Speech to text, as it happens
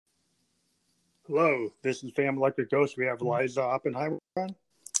Hello, this is Fam Electric Ghost. We have Liza Oppenheimer on.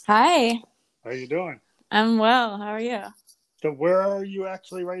 Hi, How you doing? I'm well. How are you? So where are you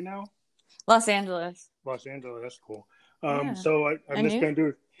actually right now? Los Angeles. Los Angeles, that's cool. Yeah. I'm And just you? going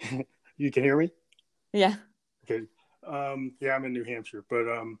to do, you can hear me? Yeah. Okay. Yeah, I'm in New Hampshire, but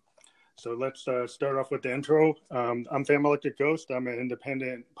so let's start off with the intro. I'm Fam Electric Ghost. I'm an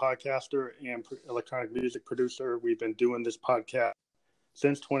independent podcaster and electronic music producer. We've been doing this podcast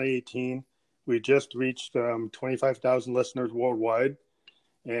since 2018. We just reached 25,000 listeners worldwide,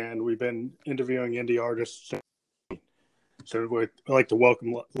 and we've been interviewing indie artists. So I'd like to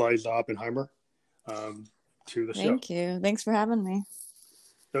welcome Liza Oppenheimer to the show. Thank you. Thanks for having me.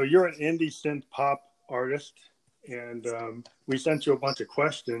 So you're an indie synth pop artist, and we sent you a bunch of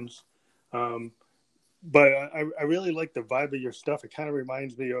questions. But I really like the vibe of your stuff. It kind of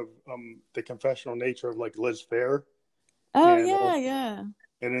reminds me of the confessional nature of like Liz Phair, Oh, and yeah, yeah.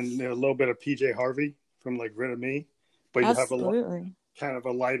 and then a little bit of PJ Harvey from like Rid of Me. But you have Absolutely. kind of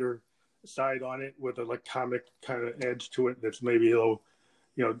a lighter side on it with a like comic kind of edge to it that's maybe a little,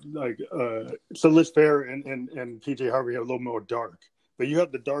 like so Liz Phair and PJ Harvey have a little more dark, but you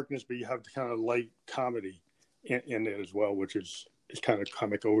have the darkness, but you have the kind of light comedy in it as well, which is kind of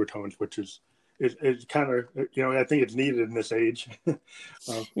comic overtones, which is kind of, I think it's needed in this age.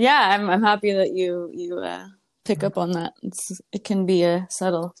 Yeah, I'm happy that you pick up on that. It can be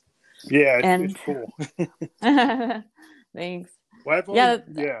subtle. Yeah, it's And cool. thanks. Well, I've always,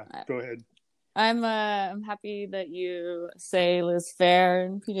 Yeah, yeah, go ahead. I'm happy that you say Liz Phair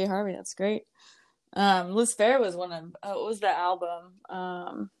and PJ Harvey. That's great. Liz Phair was one of what was the album?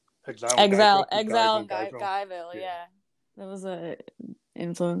 Exile in Guyville. Yeah. Yeah, that was a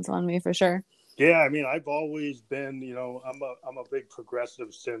influence on me for sure. Yeah, I mean, I've always been, I'm a big progressive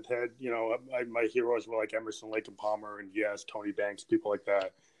synth head. My heroes were like Emerson, Lake and Palmer, and yes, Tony Banks, people like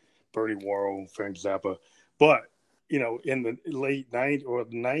that, Bernie Worrell, Frank Zappa. But in the late '90s or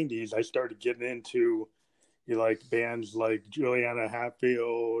the '90s, I started getting into like bands like Juliana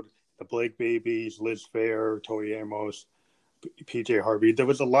Hatfield, the Blake Babies, Liz Phair, Tori Amos, PJ Harvey. There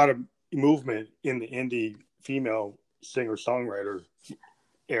was a lot of movement in the indie female singer-songwriter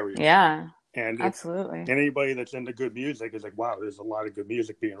area. Yeah, And absolutely. anybody that's into good music is like, wow, there's a lot of good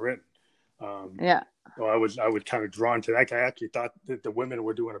music being written. Yeah. So I was kind of drawn to that. I actually thought that the women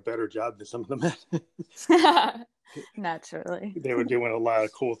were doing a better job than some of the men. Naturally. They were doing a lot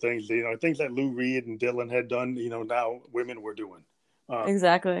of cool things, things that Lou Reed and Dylan had done, now women were doing.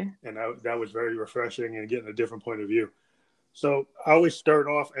 Exactly. And that was very refreshing and getting a different point of view. So I always start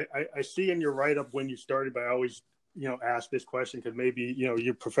off, I see in your write-up when you started, but I always, ask this question because maybe,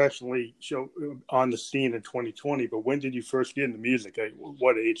 you professionally show on the scene in 2020, but when did you first get into music? Like,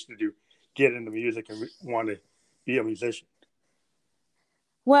 what age did you get into music and want to be a musician?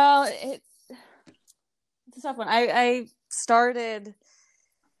 Well, it's a tough one. I started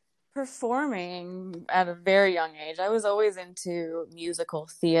performing at a very young age. I was always into musical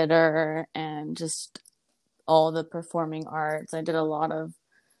theater and just all the performing arts. I did a lot of,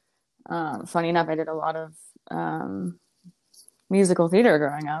 funny enough, I did a lot of musical theater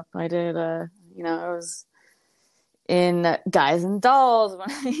growing up. I did, I was in Guys and Dolls when,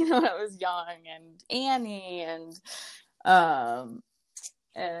 when I was young, and Annie, and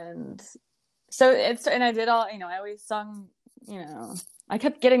so and I did all, I always sung, I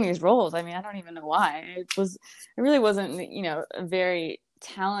kept getting these roles. I mean, I don't even know why. I really wasn't, a very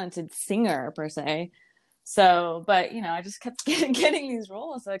talented singer per se. So, but, I just kept getting these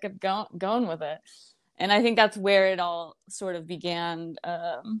roles. So I kept going with it. And I think that's where it all sort of began,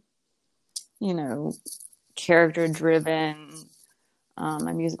 character driven.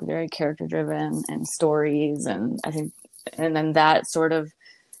 My music was very character driven and stories. And I think, and then that sort of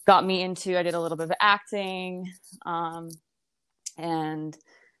got me into, I did a little bit of acting. And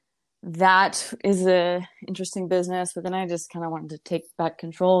that is a interesting business. But then I just kind of wanted to take back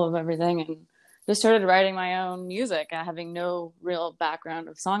control of everything and just started writing my own music, having no real background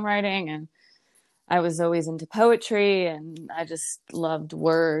of songwriting. And I was always into poetry and I just loved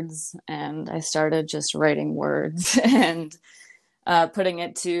words. And I started just writing words and putting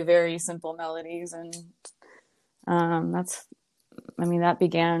it to very simple melodies. And that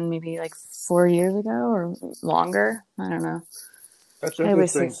began maybe like 4 years ago or longer. I don't know. That's I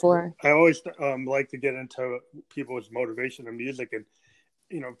always say interesting. 4. I always like to get into people's motivation in music, and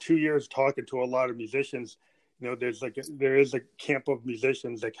 2 years talking to a lot of musicians, there is a camp of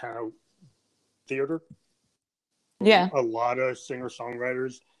musicians that kind of theater. Yeah. A lot of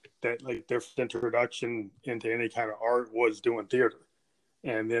singer-songwriters that like their introduction into any kind of art was doing theater.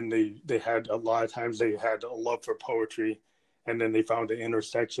 And then they had a lot of times they had a love for poetry, and then they found the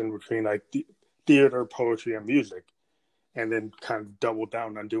intersection between like theater, poetry, and music, and then kind of double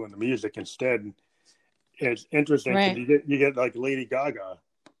down on doing the music instead. And it's interesting because Right. you get like Lady Gaga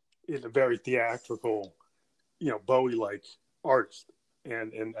is a very theatrical, Bowie like artist,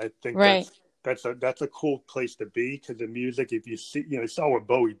 and I think Right. that's a cool place to be, because the music, if you see, you saw what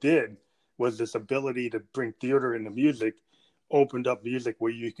Bowie did, was this ability to bring theater into music, opened up music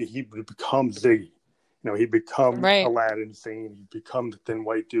where he would become Ziggy, he'd become Right. Aladdin Sane, he'd become the Thin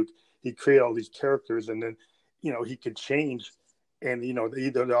White Duke, he'd create all these characters, and then he could change, and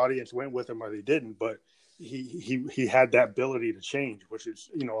either the audience went with him or they didn't, but he had that ability to change, which is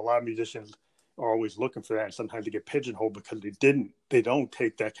a lot of musicians are always looking for that, and sometimes they get pigeonholed because they don't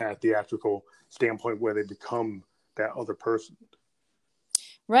take that kind of theatrical standpoint where they become that other person.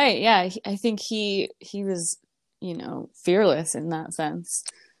 Right. Yeah. I think he was, fearless in that sense.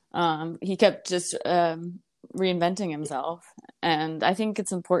 He kept just reinventing himself. And I think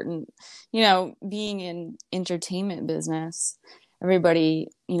it's important, being in entertainment business, everybody,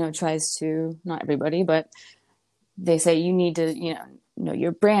 tries to, not everybody, but they say you need to, know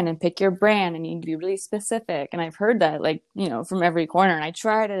your brand and pick your brand, and you need to be really specific. And I've heard that, like, from every corner. And I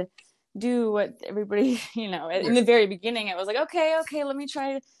try to do what everybody, in the very beginning, it was like, okay, let me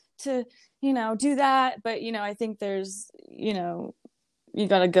try to, do that. But, I think there's, you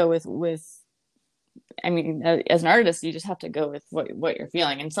got to go with, I mean, as an artist, you just have to go with what you're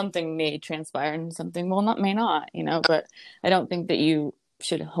feeling, and something may transpire and something may not, but I don't think that you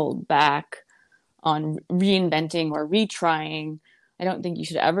should hold back on reinventing or retrying. I don't think you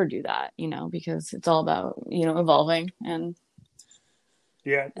should ever do that, because it's all about, evolving and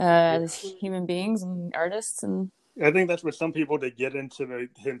as human beings and artists. And I think that's what some people that get into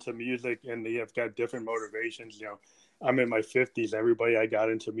music, and they have got different motivations. I'm in my 50s. Everybody I got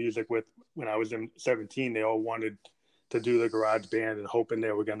into music with when I was in 17, they all wanted to do the garage band and hoping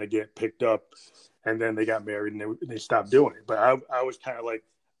they were going to get picked up. And then they got married and they stopped doing it. But I was kind of like,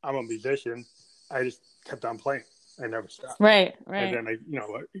 I'm a musician. I just kept on playing. I never stopped. Right. And then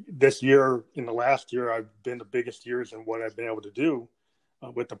this year, in the last year, I've been the biggest years in what I've been able to do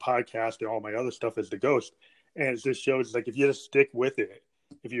with the podcast and all my other stuff as the Ghost. And it just shows, like, if you just stick with it,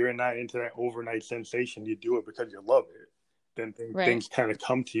 if you're not into that overnight sensation, you do it because you love it, then things kind of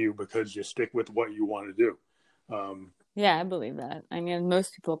come to you because you stick with what you want to do. Yeah, I believe that. I mean,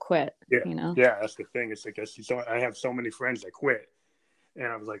 most people quit. Yeah, that's the thing. It's like I have so many friends that quit, and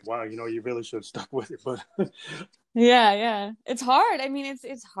I was like, wow, you really should have stuck with it. But yeah, it's hard. I mean,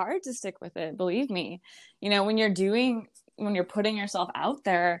 it's hard to stick with it. Believe me, when you're putting yourself out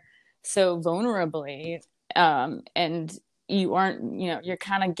there so vulnerably, and you aren't, you're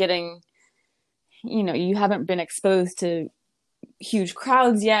kind of getting, you haven't been exposed to huge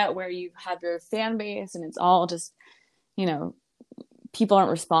crowds yet where you have your fan base, and it's all just, people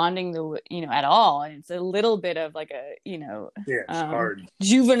aren't responding at all. And it's a little bit of like a, it's hard.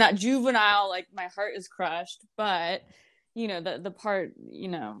 Juvenile, like my heart is crushed. But, the part,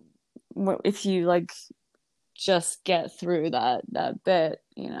 if you like just get through that bit,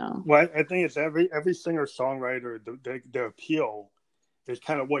 Well, I think it's every singer songwriter, the appeal is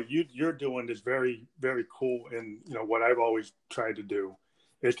kind of what you're doing is very, very cool. And what I've always tried to do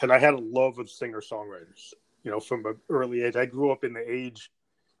is, because I had a love of singer songwriters, from an early age. I grew up in the age,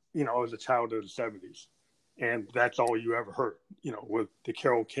 I was a child of the 70s, and that's all you ever heard, with the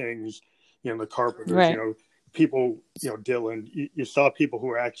Carole Kings, the Carpenters, right. People, Dylan. You saw people who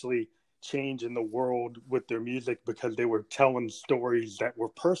were actually changing the world with their music because they were telling stories that were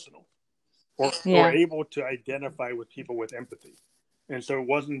personal, or able to identify with people with empathy. And so it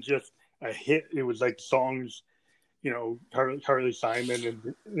wasn't just a hit. It was like songs, Carly Simon,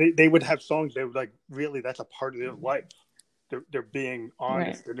 and they would have songs that were like, really, that's a part of their life. They're being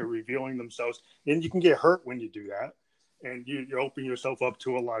honest, and they're revealing themselves. And you can get hurt when you do that. And you open yourself up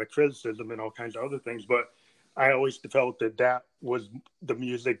to a lot of criticism and all kinds of other things. But I always felt that was the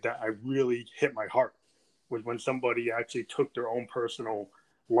music that I really hit my heart, was when somebody actually took their own personal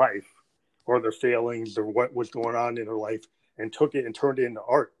life or their failings or what was going on in their life and took it and turned it into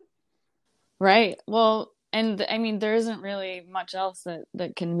art. Right. Well, and I mean, there isn't really much else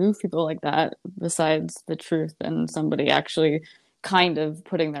that can move people like that besides the truth and somebody actually kind of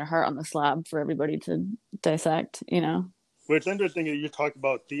putting their heart on the slab for everybody to dissect, Well, it's interesting that you talk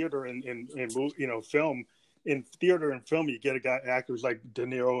about theater and film. In theater and film, you get actors like De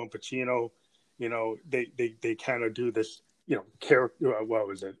Niro and Pacino. They kind of do this, character. What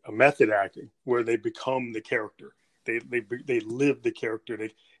was it? A method acting where they become the character. They live the character.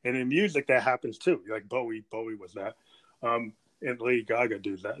 And in music that happens too. Like Bowie was that, and Lady Gaga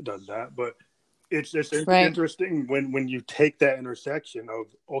does that. But it's just interesting when you take that intersection of,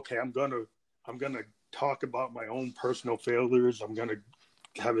 okay, I'm gonna I'm going to talk about my own personal failures. I'm going to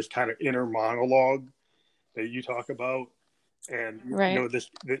have this kind of inner monologue that you talk about. And, Right.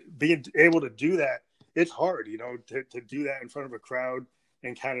 being able to do that, it's hard, to do that in front of a crowd,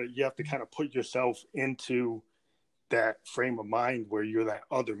 and you have to kind of put yourself into that frame of mind where you're that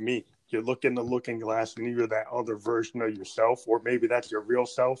other me. You look in the looking glass and you're that other version of yourself, or maybe that's your real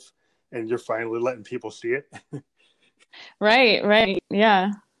self, and you're finally letting people see it. Right. Right.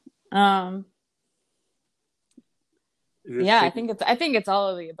 Yeah. Um, yeah, I think it's all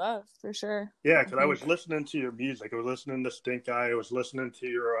of the above for sure. Yeah, I because I was think. listening to your music. I was listening to Stink Eye. I was listening to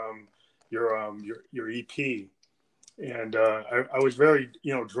your EP, and I was very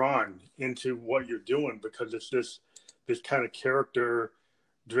drawn into what you're doing, because it's this kind of character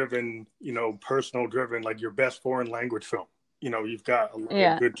driven, personal driven, like your best foreign language film. You've got a lot of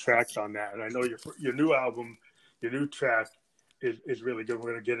Yeah. good tracks on that, and I know your new album, your new track is really good.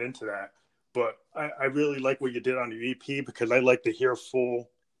 We're going to get into that, but I really like what you did on your EP, because I like to hear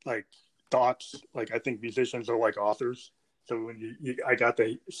full, like, thoughts. Like, I think musicians are like authors, so when I got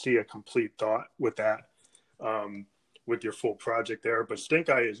to see a complete thought with that. With your full project there, but Stink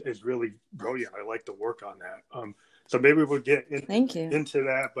Eye is really brilliant. I like to work on that. So maybe we'll get Thank you. into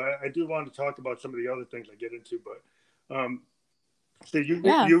that, but I do want to talk about some of the other things I get into. But so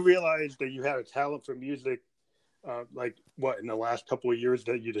Yeah. you realized that you had a talent for music, like what, in the last couple of years,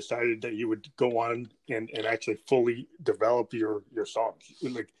 that you decided that you would go on and actually fully develop your songs?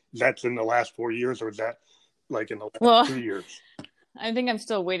 Like, that's in the last 4 years, or is that like in the last Well, 2 years? I think I'm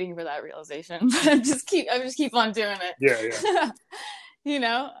still waiting for that realization, but I just keep on doing Yeah, yeah. it.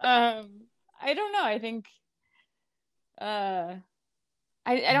 I don't know. I think uh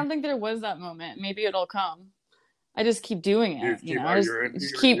I don't think there was that moment. Maybe it'll come. I just keep doing You it, just keep, I just you're in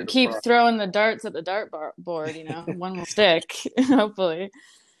the keep process. throwing the darts at the board, one will stick, hopefully.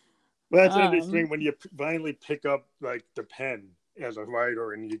 Well, that's Um interesting when you finally pick up, like, the pen as a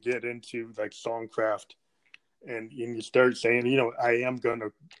writer, and you get into like songcraft, and you start saying, I am going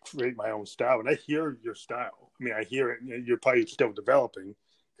to create my own style. And I hear your style. I mean, I hear it. And you're probably still developing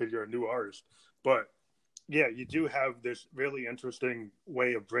because you're a new artist. But yeah, you do have this really interesting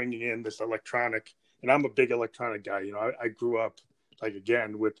way of bringing in this electronic. And I'm a big electronic guy. I grew up, like,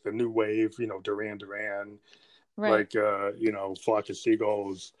 again, with the new wave, Duran Duran, right. like, Flock of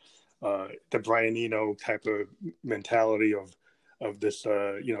Seagulls, the Brian Eno type of mentality of this,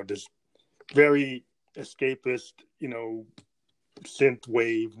 this very escapist, synth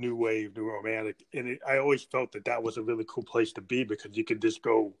wave, new romantic. And I always felt that was a really cool place to be, because you could just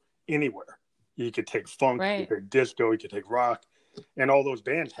go anywhere. You could take funk, you Right. could take disco, you could take rock. And all those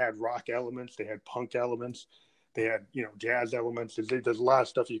bands had rock elements, they had punk elements, they had, jazz elements. There's a lot of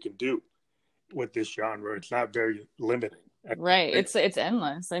stuff you can do with this genre. It's not very limiting. Right. It's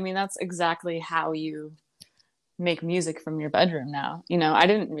endless. I mean, that's exactly how you make music from your bedroom now. I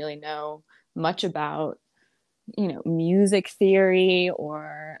didn't really know much about, music theory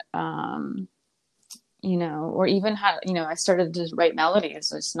or or even how, I started to write melodies,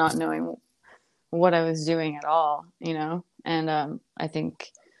 just not knowing what I was doing at all, And I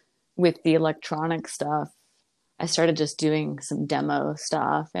think with the electronic stuff, I started just doing some demo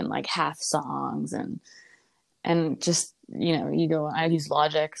stuff and like half songs and just, I use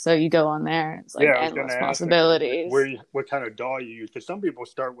Logic, so you go on there, it's like Yeah, I was going to endless ask, like, possibilities. what kind of DAW you use, because some people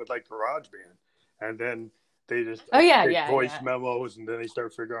start with like GarageBand, and then they just Oh yeah, take yeah, voice yeah. memos, and then they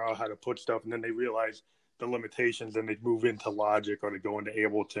start figuring out how to put stuff, and then they realize the limitations, and they move into Logic, or they go into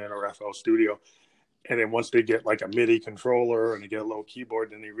Ableton or FL Studio, and then once they get like a MIDI controller and they get a little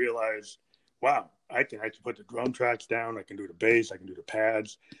keyboard, then they realize, wow, I can actually put the drum tracks down, I can do the bass, I can do the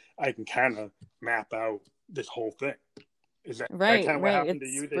pads, I can kind of map out this whole thing. Is that Right, kind of what right. happened to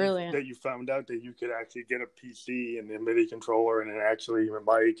It's you, brilliant. that you found out that you could actually get a PC and a MIDI controller and then actually your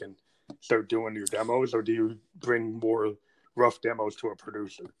mic and start doing your demos, or do you bring more rough demos to a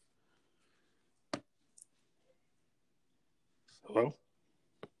producer? Hello,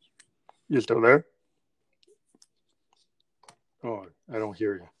 you still there? Oh, I don't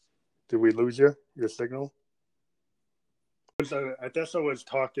hear you. Did we lose you? Your signal? I guess I was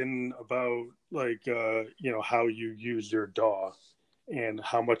talking about, like, how you use your DAW and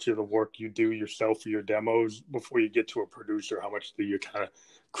how much of the work you do yourself for your demos before you get to a producer. How much do you kind of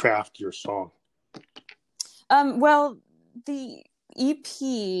craft your song? Well, the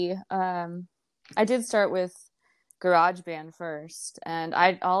EP, I did start with GarageBand first, and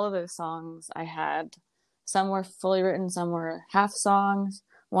all of those songs I had, some were fully written, some were half songs.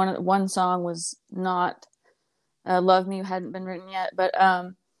 One song was not Love Me hadn't been written yet, but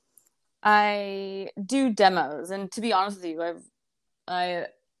I do demos, and to be honest with you, I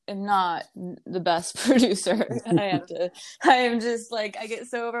am not the best producer. I am just like, I get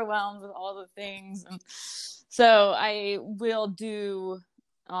so overwhelmed with all the things. And so I will do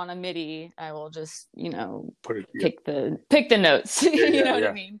on a MIDI, I will just, pick the notes, you know what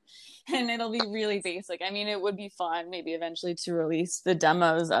I mean? And it'll be really basic. I mean, it would be fun maybe eventually to release the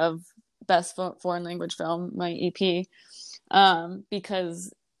demos of Best Foreign Language Film, my EP,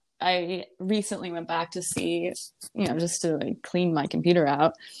 because I recently went back to see, just to like clean my computer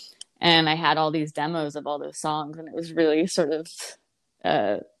out, and I had all these demos of all those songs, and it was really sort of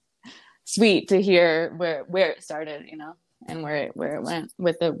sweet to hear where it started, and where it went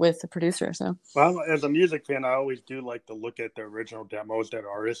with the producer. So, well, as a music fan, I always do like to look at the original demos that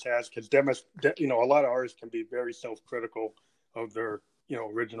artist has, because demos, a lot of artists can be very self-critical of their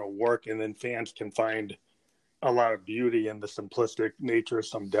original work, and then fans can find a lot of beauty in the simplistic nature of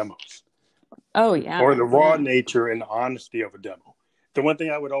some demos. Oh yeah. Or the raw nature and honesty of a demo. The one thing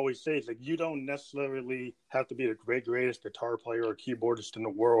I would always say is that you don't necessarily have to be the greatest guitar player or keyboardist in the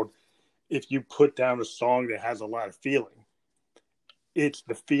world if you put down a song that has a lot of feeling. It's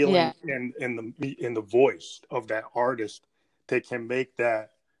the feeling and the voice of that artist that can make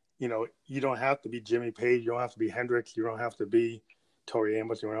that, you don't have to be Jimmy Page, you don't have to be Hendrix, you don't have to be Tori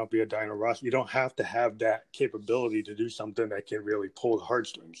Amos, you don't have to be a Diana Ross. You don't have to have that capability to do something that can really pull the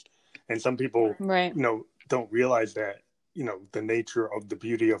heartstrings. And some people, don't realize that, the nature of the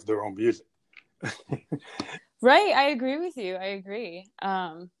beauty of their own music. Right. I agree with you. I agree.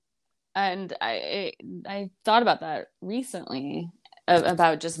 And I thought about that recently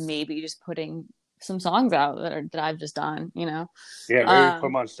about just putting some songs out that I've just done, Yeah, maybe put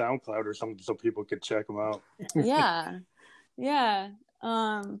them on SoundCloud or something so people could check them out. Yeah.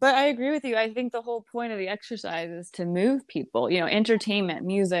 But I agree with you. I think the whole point of the exercise is to move people, entertainment,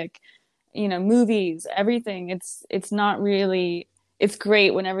 music, movies, everything. It's not really, it's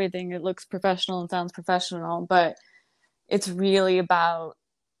great when everything, it looks professional and sounds professional, but it's really about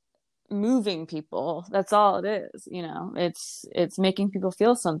moving people. That's all it is. It's making people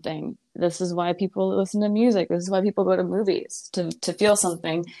feel something. This is why people listen to music. This is why people go to movies, to feel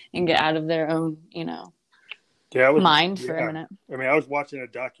something and get out of their own, mind for a minute. I mean, I was watching a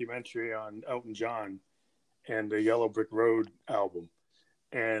documentary on Elton John and the Yellow Brick Road album,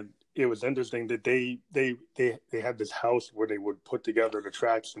 and it was interesting that they had this house where they would put together the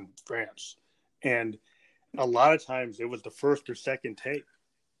tracks in France, and a lot of times it was the first or second take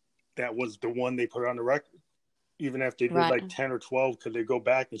that was the one they put on the record, even if they did like 10 or 12, because they go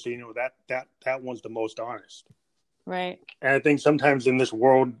back and say, that one's the most honest. Right. And I think sometimes in this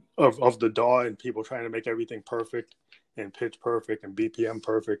world of the DAW and people trying to make everything perfect and pitch perfect and BPM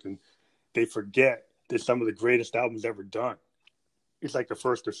perfect, and they forget that some of the greatest albums ever done, it's like the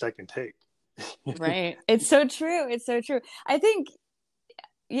first or second take. Right. It's so true. It's so true. I think,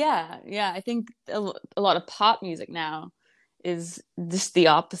 I think a lot of pop music now is just the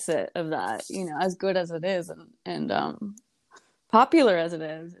opposite of that, as good as it is and popular as it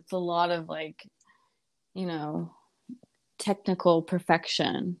is. It's a lot of like, technical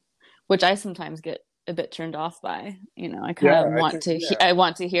perfection, which I sometimes get a bit turned off by. I kind of want I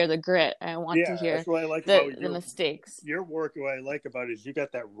want to hear the grit. I want to hear the mistakes. Your work, what I like about it is you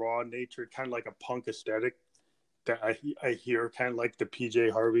got that raw nature, kind of like a punk aesthetic that I hear, kind of like the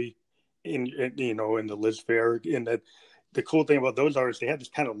PJ Harvey in the Liz Phair. In that, the cool thing about those artists, they have this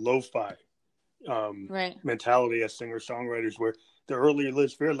kind of lo-fi mentality as singer-songwriters, where the earlier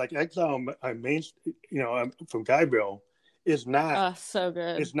Liz Phair, like Exile from Gabriel, is not so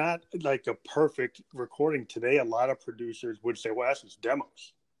good. It's not like a perfect recording. Today, a lot of producers would say, well, that's just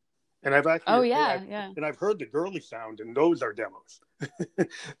demos. And I've actually and I've heard the girly sound, and those are demos.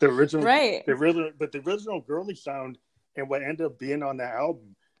 The original but the original girly sound and what ended up being on that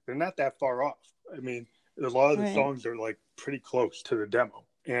album, they're not that far off. I mean, a lot of the songs are like pretty close to the demo.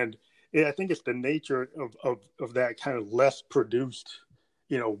 And I think it's the nature of that kind of less produced,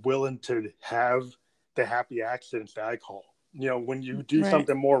 willing to have the happy accidents that I call. When you do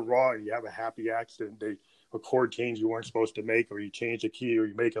something more raw and you have a happy accident, a chord change you weren't supposed to make, or you change the key, or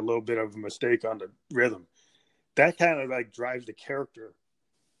you make a little bit of a mistake on the rhythm, that kind of like drives the character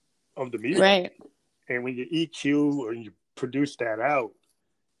of the music. Right. And when you EQ or you produce that out,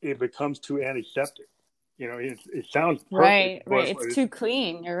 it becomes too antiseptic. It sounds perfect. Right. It's too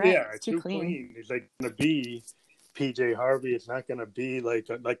clean. You're right. Yeah, it's too clean. It's like going to be PJ Harvey. It's not going to be like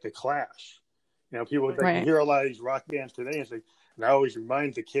the Clash. People you hear a lot of these rock bands today, and I always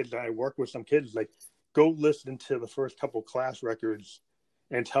remind the kids that I work with, some kids, like, go listen to the first couple Clash records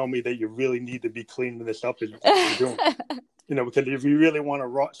and tell me that you really need to be cleaning this up as you're doing. Because if you really want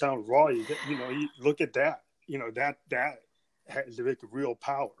to sound raw, you look at that. That has like real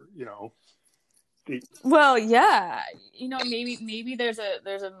power, you know. Well, yeah, you know, maybe there's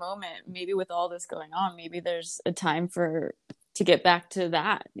a moment, maybe with all this going on, maybe there's a time to get back to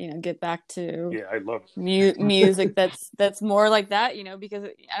that, you know, get back to Yeah, I love music that's more like that, you know, because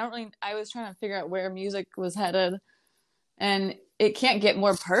I was trying to figure out where music was headed, and it can't get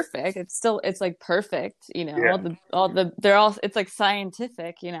more perfect. It's like perfect, you know, yeah. it's like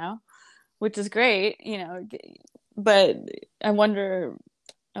scientific, you know, which is great, you know, but I wonder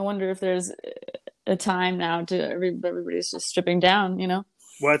if there's a time now to everybody's just stripping down, you know?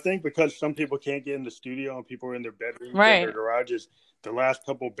 Well, I think because some people can't get in the studio and people are in their bedrooms and their Right. garages, the last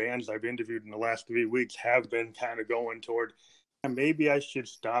couple of bands I've interviewed in the last 3 weeks have been kind of going toward, and maybe I should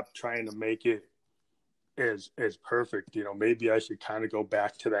stop trying to make it as perfect. You know, maybe I should kind of go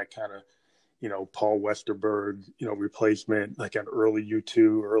back to that kind of, you know, Paul Westerberg, you know, replacement, like an early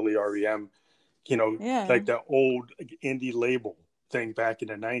U2, early REM, you know, Yeah. like the old indie label thing back in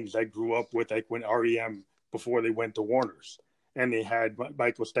the 90s. I grew up with, like, when REM, before they went to Warner's, and they had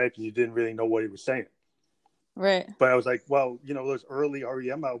Michael Stipe, and you didn't really know what he was saying. Right. But I was like, well, you know, those early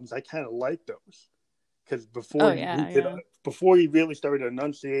REM albums, I kind of like those, because Oh he yeah, did, yeah. before he really started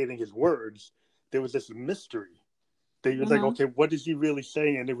enunciating his words, there was this mystery that you was like, Uh-huh. okay, what is he really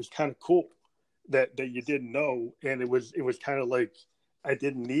saying? And it was kind of cool that you didn't know, and it was kind of like, I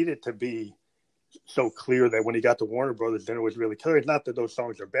didn't need it to be so clear that when he got to Warner Brothers, then it was really clear. It's not that those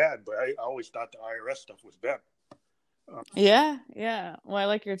songs are bad, but I always thought the IRS stuff was better. Yeah, yeah. Well, I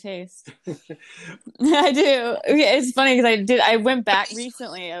like your taste. I do. Yeah, it's funny because I went back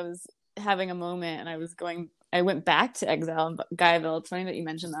recently. I was having a moment and I went back to Exile and Guyville. It's funny that you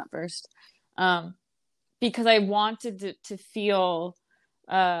mentioned that first. Um, because I wanted to feel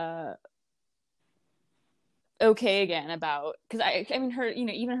uh okay again about, because I mean her, you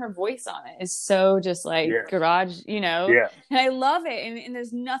know, even her voice on it is so just like Yeah, garage, you know, yeah, and I love it, and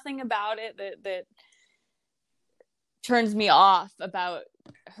there's nothing about it that turns me off about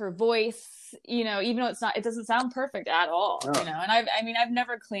her voice, you know, even though it doesn't sound perfect at all, no, you know, and I mean, I've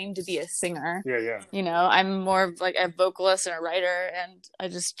never claimed to be a singer, yeah, yeah. you know, I'm more of like a vocalist and a writer, and I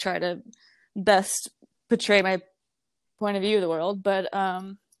just try to best portray my point of view of the world, but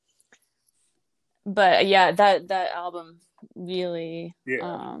yeah, that album really Yeah.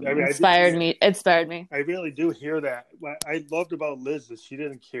 I mean, inspired me. I really do hear that. What I loved about Liz is she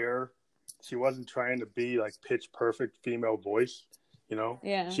didn't care. She wasn't trying to be like pitch perfect female voice. You know,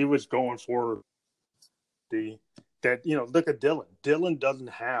 Yeah. she was going for the that. You know, look at Dylan. Dylan doesn't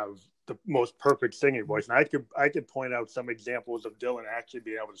have the most perfect singing voice, and I could point out some examples of Dylan actually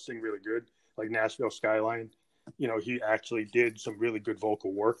being able to sing really good, like Nashville Skyline. You know, he actually did some really good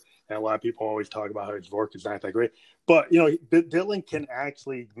vocal work, and a lot of people always talk about how his work is not that great. But, you know, Dylan can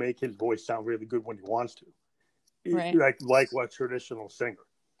actually make his voice sound really good when he wants to, Right. like a traditional singer.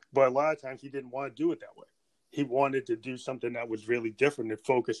 But a lot of times he didn't want to do it that way. He wanted to do something that was really different and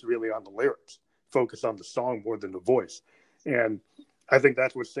focus really on the lyrics, focus on the song more than the voice. And I think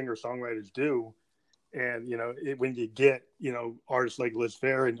that's what singer-songwriters do. And, you know, when you get, you know, artists like Liz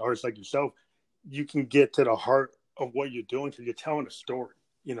Phair and artists like yourself, you can get to the heart of what you're doing because you're telling a story,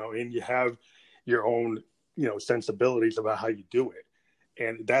 you know, and you have your own, you know, sensibilities about how you do it.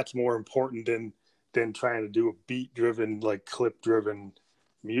 And that's more important than trying to do a beat driven, like clip driven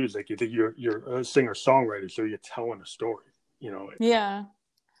music. You think you're a singer songwriter, so you're telling a story, you know. Yeah.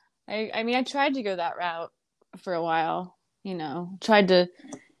 I mean, I tried to go that route for a while, you know, tried to,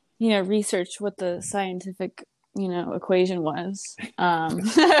 you know, research what the scientific, you know, equation was.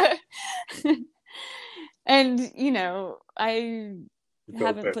 And, you know, I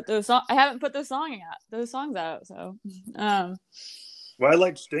haven't put those songs out. So, um, Well, I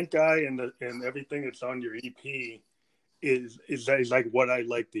like Stink Eye and everything that's on your EP is like what I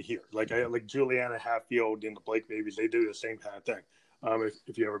like to hear. Like I like Juliana Hatfield and the Blake Babies. They do the same kind of thing.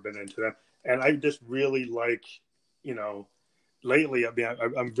 If you ever been into them, and I just really like, you know, lately. I mean,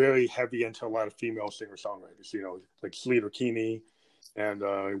 I'm very heavy into a lot of female singer songwriters. You know, like Sleater Kinney and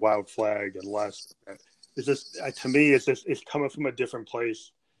Wild Flag and less. It's just to me, it's coming from a different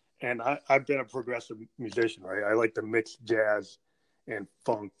place. And I've been a progressive musician, right? I like to mix jazz and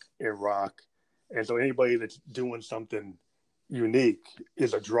funk and rock, and so anybody that's doing something unique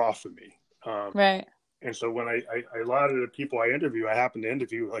is a draw for me. right. And so when I a lot of the people I interview, I happen to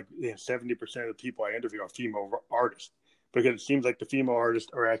interview like 70% of the people I interview are female artists, because it seems like the female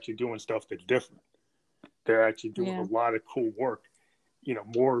artists are actually doing stuff that's different. They're actually doing Yeah. a lot of cool work. You know,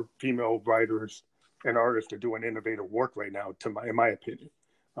 more female writers and artists are doing innovative work right now, in my opinion,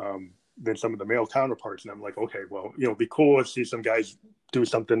 than some of the male counterparts. And I'm like, okay, well, you know, it'd be cool to see some guys do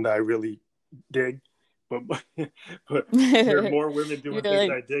something that I really dig, but but there are more women You're doing things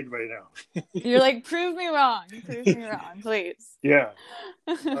like I dig right now. you're like, prove me wrong, please. Yeah.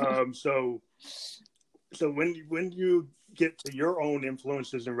 So when you get to your own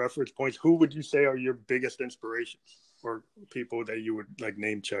influences and reference points, who would you say are your biggest inspirations, or people that you would like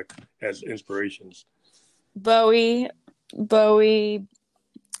name check as inspirations? Bowie, Bowie,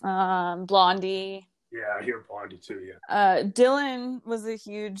 Blondie. Yeah, I hear Blondie too. Yeah. Dylan was a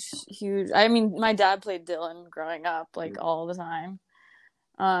huge. I mean, my dad played Dylan growing up, like all the time.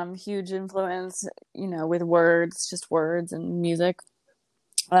 Huge influence, with words, just words and music.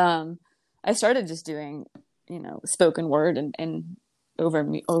 I started just doing, spoken word and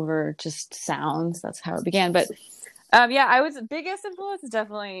over just sounds. That's how it began. But yeah, I was biggest influence is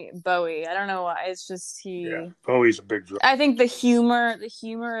definitely Bowie. I don't know why. It's just Yeah, Bowie's a big draw. I think the humor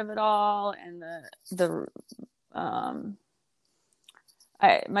of it all, and the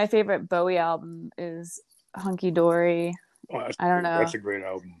my favorite Bowie album is Hunky Dory. Oh, I don't know. That's a great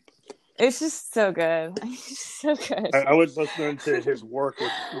album. It's just so good. It's so good. I was listening to his work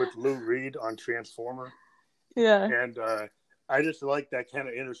with Lou Reed on Transformer. Yeah. And I just like that kind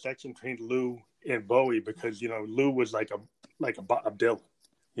of intersection between Lou and Bowie, because Lou was like a Dylan.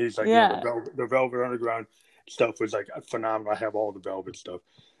 He's like the Velvet Underground stuff was like phenomenal. I have all the Velvet stuff,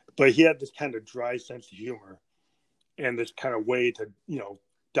 but he had this kind of dry sense of humor and this kind of way to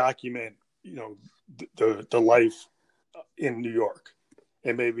document the life in New York,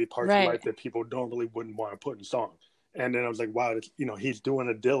 and maybe parts of life that people normally wouldn't want to put in song. And then I was like, wow, he's doing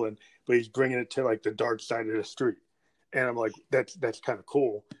a Dylan, but he's bringing it to like the dark side of the street. And I'm like, that's kind of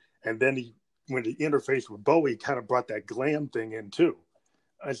cool. And then when he interfaced with Bowie, kind of brought that glam thing in too.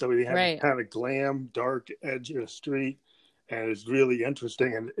 And so he had this kind of glam, dark edge of the street, and it's really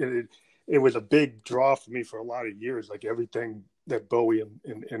interesting. And it was a big draw for me for a lot of years. Like everything that Bowie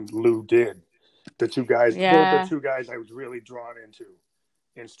and Lou did, the two guys I was really drawn into,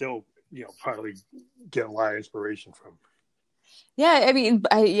 and still, probably get a lot of inspiration from. Yeah, I mean,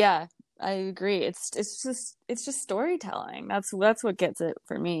 I agree. It's just storytelling. That's what gets it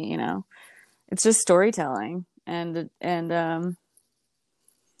for me. It's just storytelling, and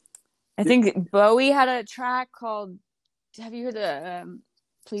I think Bowie had a track called. Have you heard the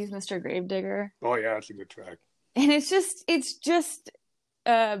 "Please, Mr. Gravedigger"? Oh yeah, that's a good track. And it's just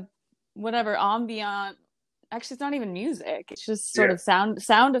whatever ambient. Actually, it's not even music. It's just sort of sound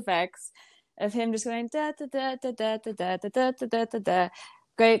effects of him just going da da da da da da da da da da da da.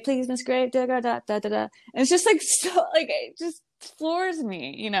 Great, please, Miss Great, da da da da da. And it's just like so, like it just floors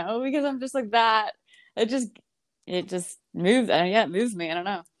me, because I'm just like that. It just moves. It moves me. I don't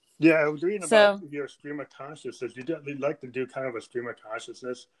know. Yeah, I was reading about your stream of consciousness. You'd like to do kind of a stream of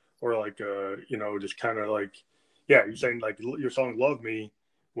consciousness, or like just kind of like, you're saying like your song "Love Me"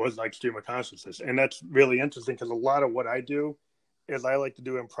 was like stream of consciousness, and that's really interesting because a lot of what I do is I like to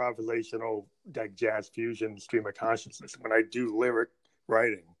do improvisational, like jazz fusion stream of consciousness. When I do lyric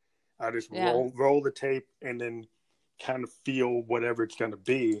writing, I just roll the tape and then kind of feel whatever it's going to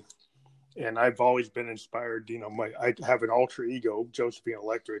be. And I've always been inspired. I have an alter ego, Josephine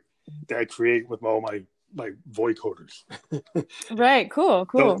Electric, that I create with all my vocoders. Right.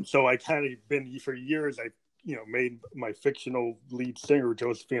 Cool. So I kind of been for years. I made my fictional lead singer,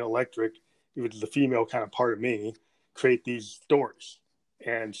 Josephine Electric, which is the female kind of part of me, create these stories.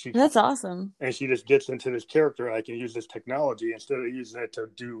 And that's awesome. And she just gets into this character, and I can use this technology instead of using it to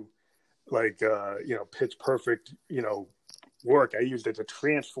do like pitch perfect work. I used it to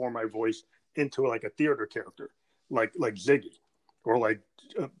transform my voice into like a theater character, like Ziggy, or like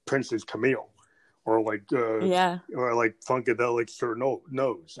Prince's Camille, or like or like Funkadelic Sir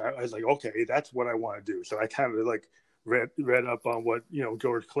Nose. I was like, okay, that's what I want to do. So I kind of like read up on what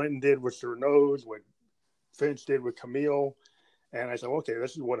George Clinton did with Sir Nose, what Finch did with Camille, and I said, okay,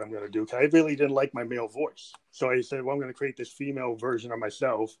 this is what I'm going to do. Because I really didn't like my male voice, so I said, well, I'm going to create this female version of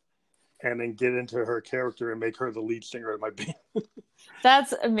myself, and then get into her character and make her the lead singer of my band.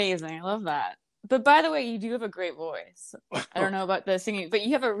 That's amazing. I love that. But by the way, you do have a great voice. I don't know about the singing, but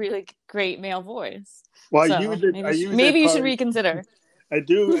you have a really great male voice. Well, so I use it. Maybe you should reconsider. I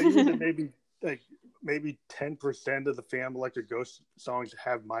do. I use it maybe 10% of the Phantom Electric Ghost songs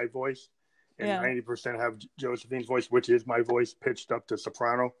have my voice, and 90% have Josephine's voice, which is my voice pitched up to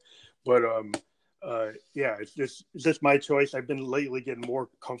soprano. But it's just my choice. I've been lately getting more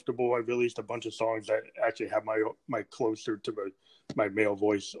comfortable. I released a bunch of songs that actually have my closer to my male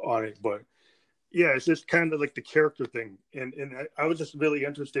voice on it, but it's just kind of like the character thing. And I was just really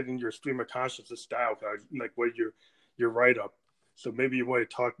interested in your stream of consciousness style, like what your write up. So maybe you want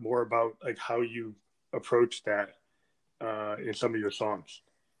to talk more about like how you approach that in some of your songs.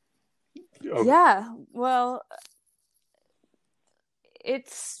 Of, Yeah, well,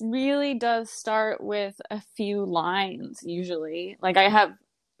 it's really does start with a few lines usually. Like I have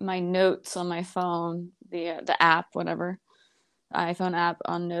my notes on my phone, the app, whatever, iPhone app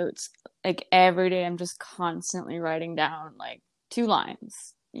on notes. Like every day I'm just constantly writing down like 2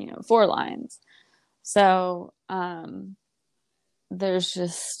 lines, 4 lines. So, there's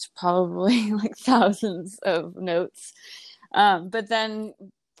just probably like thousands of notes. But then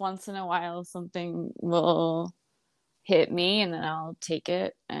once in a while something will hit me and then I'll take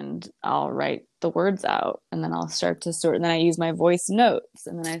it and I'll write the words out and then I'll start to sort and then I use my voice notes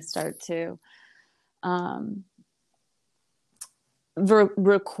and then I start to um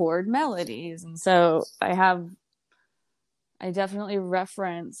record melodies. And so I definitely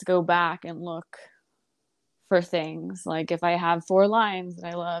go back and look for things. Like if I have 4 lines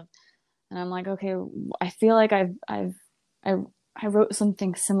that I love and I'm like, okay, I feel like I I wrote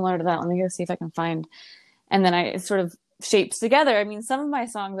something similar to that. Let me go see if I can find. And then it sort of shapes together. I mean, some of my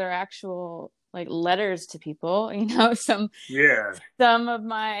songs are actual like letters to people. yeah. Some of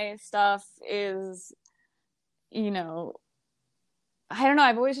my stuff is, you know, I don't know.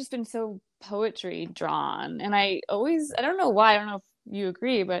 I've always just been so poetry drawn, and I don't know why. I don't know if you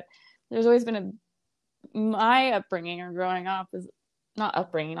agree, but there's always been my upbringing or growing up is not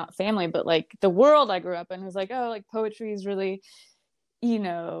upbringing, not family, but like the world I grew up in was like, oh, like poetry is really,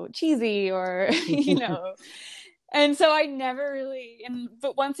 cheesy or, and so I never really,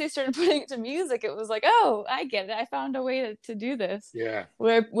 but once they started putting it to music, it was like, oh, I get it. I found a way to do this Yeah.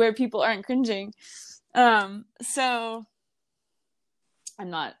 where people aren't cringing. So I'm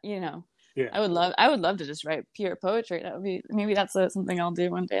not, Yeah. I would love to just write pure poetry. That would be, maybe that's something I'll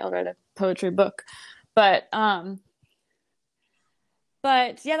do one day. I'll write a poetry book, but,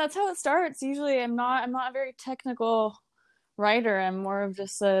 but yeah, that's how it starts. Usually I'm not a very technical writer. I'm more of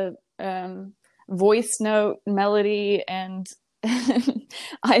just a voice note, melody, and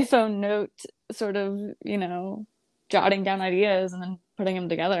iPhone note sort of, jotting down ideas and then putting them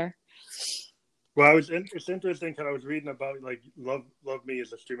together. Well, it's interesting because I was reading about like "Love Me"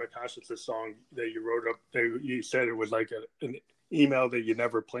 is a stream of consciousness song that you wrote up. You said it was like an email that you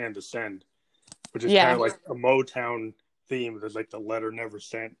never planned to send, which is kind Yeah. of like a Motown theme. There's like the letter never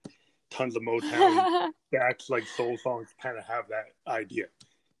sent. Tons of Motown acts like soul songs kind of have that idea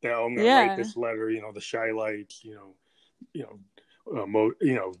that I'm going to write Yeah. this letter. The Shy Lights. You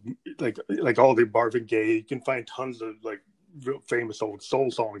like all the Marvin Gaye. You can find tons of like real famous old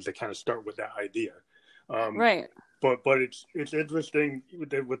soul songs that kind of start with that idea. Um, Right. but it's interesting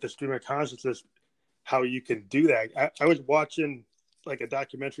with the stream of consciousness how you can do that. I was watching like a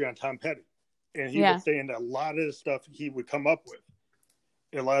documentary on Tom Petty, and he Yeah. was saying that a lot of the stuff he would come up with,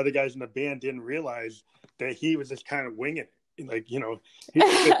 a lot of the guys in the band didn't realize that he was just kind of winging it. Like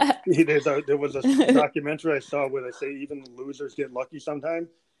there was a documentary I saw where they say even losers get lucky sometimes.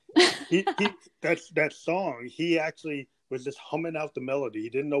 He that song. He actually was just humming out the melody. He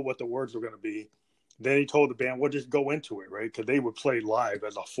didn't know what the words were going to be. Then he told the band, "Well, just go into it, right?" Because they would play live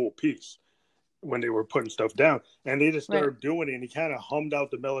as a full piece when they were putting stuff down, and they just Right. started doing it. And he kind of hummed out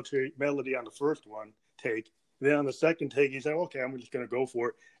the melody on the first one take. Then on the second take, he said, "Okay, I'm just going to go for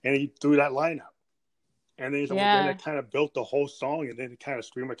it," and he threw that line out. And then Yeah. it kind of built the whole song, and then it kind of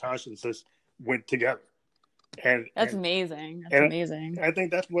stream of consciousness went together. And That's amazing. That's and amazing. I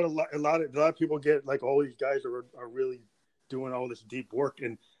think that's what a lot of people get. Like all these guys are really doing all this deep work,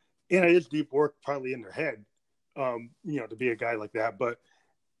 and it is deep work probably in their head, to be a guy like that. But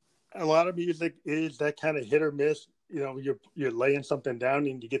a lot of music is that kind of hit or miss. You're laying something down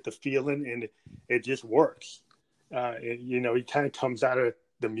and you get the feeling, and it just works. It kind of comes out of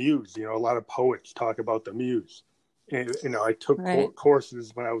the muse. A lot of poets talk about the muse. And, I took Right.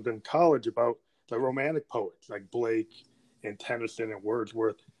 courses when I was in college about the romantic poets like Blake and Tennyson and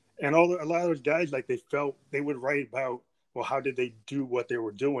Wordsworth, and a lot of those guys, like they would write about, well, how did they do what they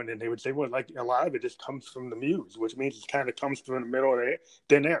were doing, and they would say, well, like a lot of it just comes from the muse, which means it kind of comes from the middle of the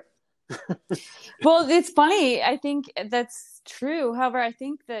thin air. Well, it's funny. I think that's true. However, I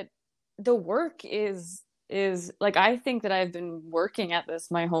think that the work is like I think that I've been working at this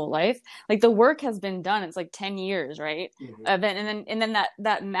my whole life. Like the work has been done. It's like 10 years, right? Mm-hmm. And then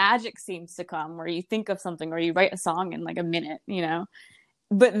that magic seems to come where you think of something or you write a song in like a minute,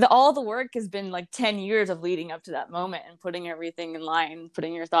 But all the work has been like 10 years of leading up to that moment and putting everything in line,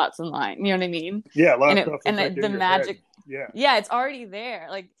 putting your thoughts in line. You know what I mean? Yeah, a lot And of stuff is like the in your head. magic, Yeah. yeah, it's already there.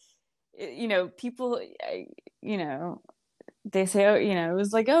 Like, people, they say, oh, it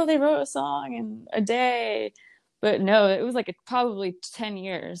was like, oh, they wrote a song in a day. But no, it was like probably 10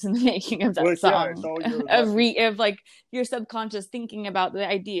 years in the making of Well, that yeah, it's song all your of like your subconscious thinking about the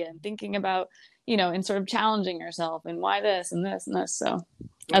idea and thinking about, and sort of challenging yourself and why this and this and this. So I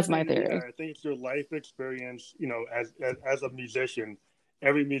that's my think, yeah, theory. I think it's your life experience. As a musician,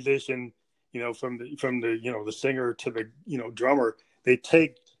 every musician, from the the singer to the drummer, they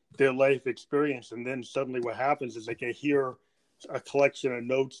take their life experience, and then suddenly what happens is they can hear a collection of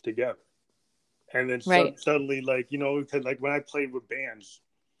notes together, and then Right. suddenly, like cause like when I played with bands,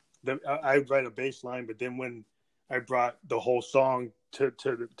 I'd write a bass line, but then when I brought the whole song to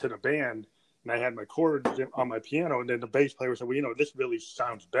the band, and I had my chords on my piano, and then the bass player said, "Well, this really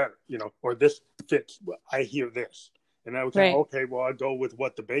sounds better, or this fits. I hear this," and I was kind of Right. okay. Well, I'll go with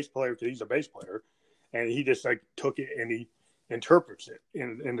what the bass player, because he's a bass player, and he just like took it and he interprets it,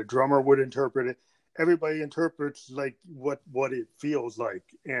 and the drummer would interpret it. Everybody interprets like what it feels like,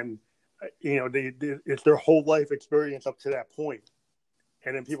 and it's their whole life experience up to that point.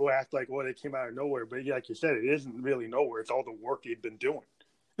 And then people act like, well, it came out of nowhere. But like you said, it isn't really nowhere. It's all the work you've been doing.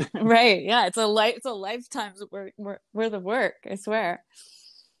 Right. Yeah. It's a lifetime's worth of work, I swear.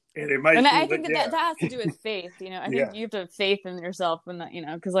 And it might And I seem like, think yeah, that has to do with faith. I think yeah, you have to have faith in yourself and that,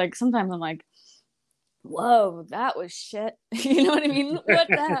 because like sometimes I'm like, whoa, that was shit. You know what I mean? What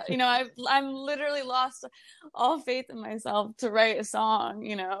the hell? I'm literally lost all faith in myself to write a song,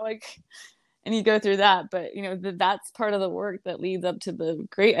 like, and you go through that, but that's part of the work that leads up to the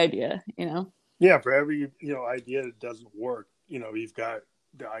great idea. yeah. For every idea that doesn't work, you've got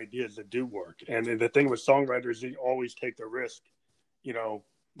the ideas that do work. And then the thing with songwriters, you always take the risk,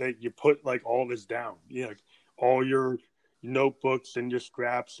 that you put like all this down, like all your notebooks and your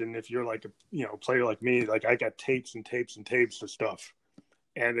scraps. And if you're like a player like me, like I got tapes and tapes and tapes of stuff,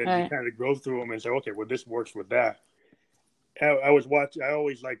 and then you Right. kind of go through them and say, okay, well, this works with that. I was watching. I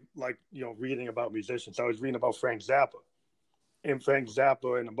always like reading about musicians. I was reading about Frank Zappa, and Frank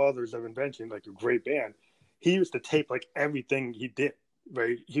Zappa and the Mothers of Invention, like a great band. He used to tape like everything he did.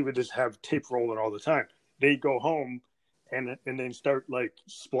 Right, he would just have tape rolling all the time. They'd go home and then start like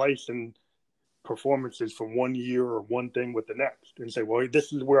splicing performances from one year or one thing with the next, and say, well,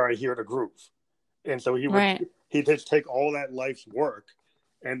 this is where I hear the groove. And so Right. he'd just take all that life's work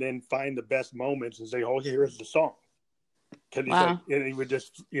and then find the best moments and say, oh, here's the song. Because he's like, Wow. and he would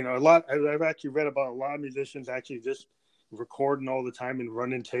just, a lot. I've actually read about a lot of musicians actually just recording all the time and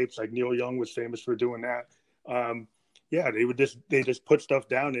running tapes. Like Neil Young was famous for doing that. Yeah, they just put stuff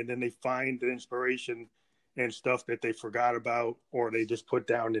down and then they find the inspiration and stuff that they forgot about, or they just put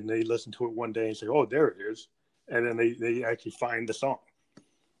down and they listen to it one day and say, oh, there it is. And then they actually find the song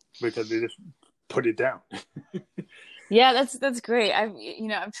because they just put it down. Yeah, that's great.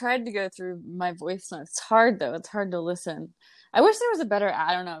 I've tried to go through my voice notes. It's hard though. It's hard to listen. I wish there was a better.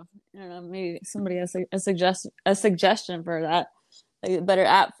 I don't know. Maybe somebody has a suggestion for that, like a better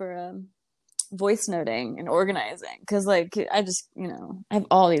app for voice noting and organizing. Because like I just I have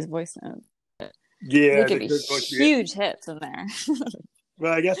all these voice notes. They Yeah, could be huge hits in there.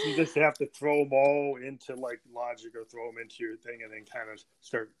 well, I guess you just have to throw them all into like Logic or throw them into your thing and then kind of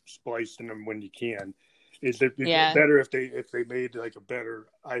start splicing them when you can. Is it Yeah. better if they made like a better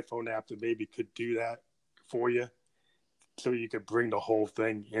iPhone app that maybe could do that for you, so you could bring the whole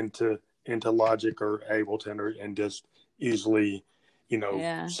thing into Logic or Ableton and just easily,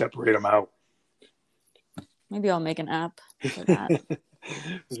 Yeah. separate them out. Maybe I'll make an app for that.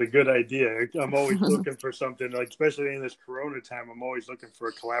 It's a good idea. I'm always looking for something, like especially in this Corona time. I'm always looking for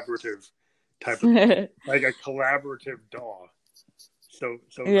a collaborative type of thing, like a collaborative DAW. So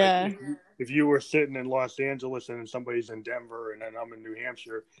like Yeah. if you were sitting in Los Angeles and somebody's in Denver and then I'm in New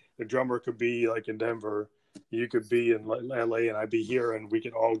Hampshire, the drummer could be like in Denver, you could be in LA, and I'd be here, and we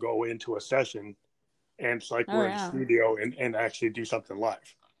could all go into a session, and it's like Oh we're in yeah. studio and actually do something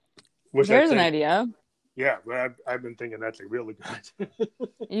live. Which I There's an think, idea. yeah, but I've been thinking that's a really good.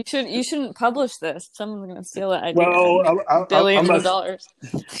 You shouldn't publish this. Someone's gonna steal that idea and Well, make I'm billions a of dollars.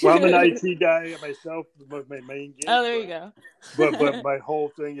 well, I'm an IT guy myself, but my main gig. Oh, there you go. But my whole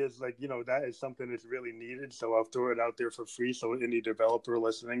thing is like that is something that's really needed. So I'll throw it out there for free. So any developer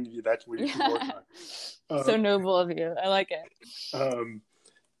listening, that's what you should work Yeah. on. So noble of you. I like it.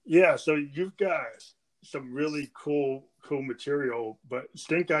 Yeah. So you've got some really cool material, but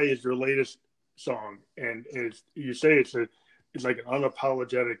Stink Eye is your latest song, and you say it's like an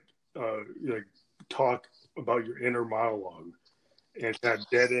unapologetic like talk about your inner monologue and that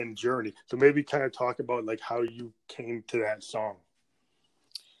dead end journey. So maybe kind of talk about like how you came to that song.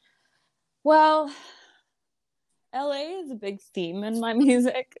 Well, LA is a big theme in my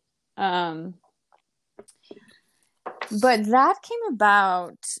music. But that came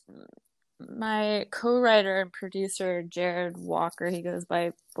about my co-writer and producer Jared Walker, he goes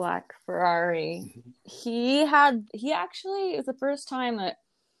by Black Ferrari. He actually, it's the first time that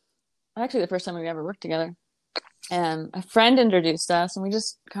actually the first time we ever worked together. And a friend introduced us, and we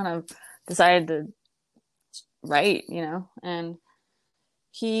just kind of decided to write, and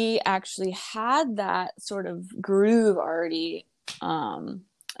he actually had that sort of groove already.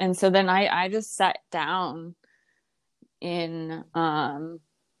 And so then I just sat down in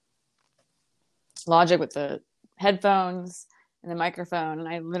Logic with the headphones and the microphone, and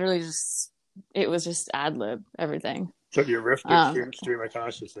I literally it was just ad lib everything. So your riff stream of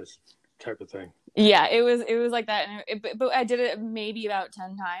consciousness type of thing. Yeah, it was like that, but I did it maybe about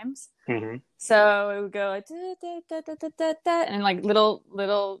 10 times. Mm-hmm. So it would go da, da, da, da, da, da, and like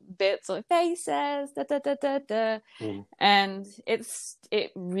little bits like faces, da, da, da, da, da. Mm-hmm. And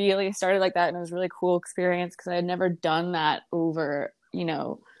it really started like that, and it was a really cool experience because I had never done that over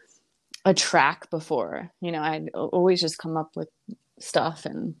a track before. I'd always just come up with stuff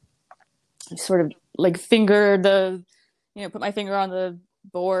and sort of like put my finger on the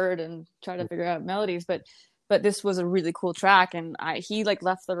board and try to figure out melodies, but this was a really cool track, and he like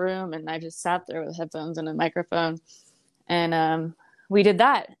left the room, and I just sat there with headphones and a microphone, and we did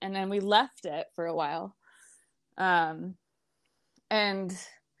that, and then we left it for a while, and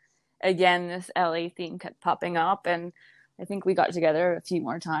again this LA theme kept popping up, and I think we got together a few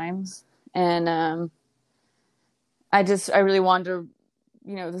more times, and I really wanted to,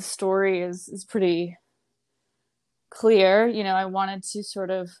 the story is pretty clear. I wanted to sort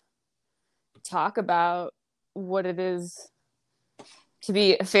of talk about what it is to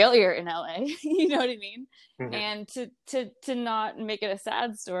be a failure in LA, you know what I mean? Mm-hmm. And to not make it a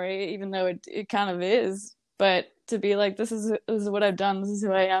sad story, even though it kind of is, but to be like, this is what I've done, this is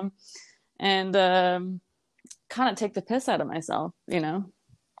who I am, and kind of take the piss out of myself, I'm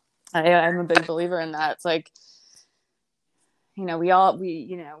a big believer in that. It's like, we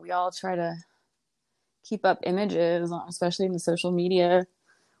all try to keep up images, especially in the social media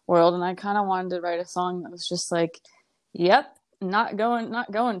world, and I kind of wanted to write a song that was just like, yep, not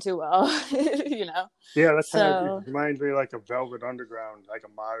going too well. Yeah, that's kind of reminds me like a Velvet Underground, like a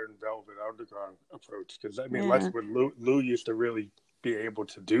modern Velvet Underground approach, because that's what Lou used to really be able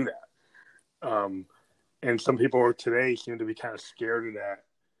to do that, and some people today seem to be kind of scared of that,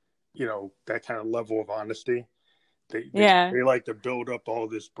 that kind of level of honesty. They like to build up all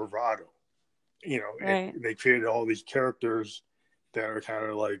this bravado, right. And they created all these characters that are kind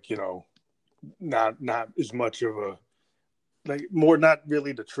of like, not as much of a, like, more not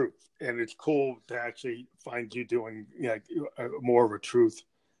really the truth. And it's cool to actually find you doing more of a truth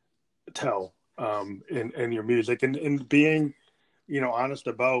tell in your music, and being, honest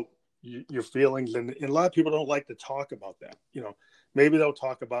about your feelings. And a lot of people don't like to talk about that. Maybe they'll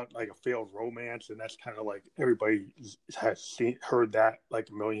talk about like a failed romance, and that's kind of like everybody has heard that like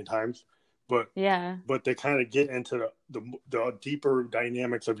a million times. But they kind of get into the deeper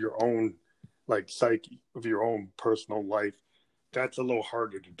dynamics of your own like psyche, of your own personal life. That's a little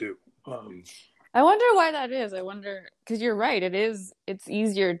harder to do. I wonder why that is. I wonder, because you're right. It's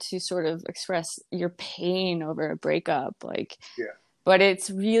easier to sort of express your pain over a breakup, but it's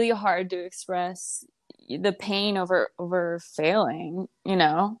really hard to express the pain over failing.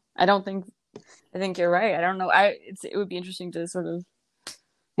 I think you're right. I don't know. It would be interesting to sort of.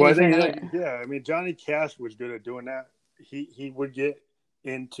 Well, I think, Johnny Cash was good at doing that. He would get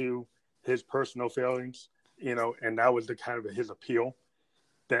into his personal feelings, and that was the kind of his appeal,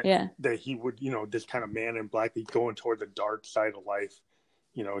 that he would, this kind of man in black, he's going toward the dark side of life.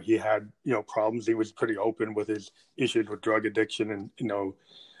 He had, problems. He was pretty open with his issues with drug addiction and,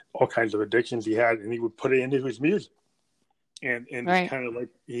 all kinds of addictions he had, and he would put it into his music. And right. It's kind of like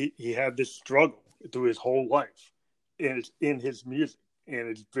he had this struggle through his whole life, and it's in his music. And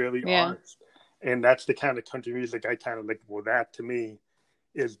it's really honest. And that's the kind of country music I kind of like. Well, that to me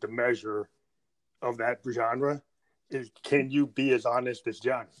is the measure of that genre, is can you be as honest as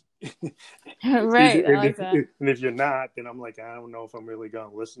Johnny? Right. I like that. And if you're not, then I'm like, I don't know if I'm really going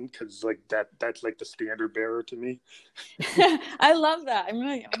to listen, because like that's like the standard bearer to me. I love that. I'm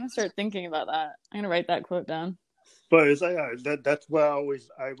gonna start thinking about that. I'm going to write that quote down. But it's like, that's what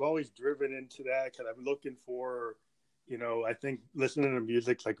I've always driven into that, because I'm looking for, I think listening to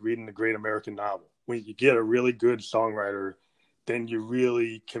music's like reading a great American novel. When you get a really good songwriter, then you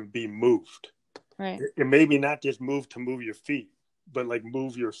really can be moved. Right. And maybe not just move your feet, but like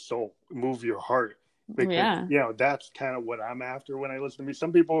move your soul, move your heart. Because, that's kind of what I'm after when I listen to music.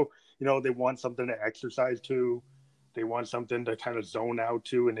 Some people, they want something to exercise to. They want something to kind of zone out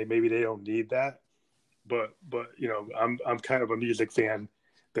to, and maybe they don't need that. But I'm kind of a music fan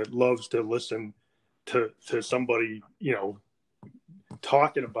that loves to listen to somebody,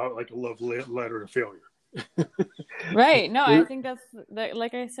 talking about like a love letter to failure. Right. No, I think that's that,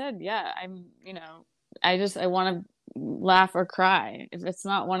 like I said, yeah, I want to laugh or cry. If it's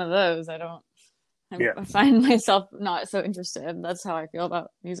not one of those, Yeah. I find myself not so interested. That's how I feel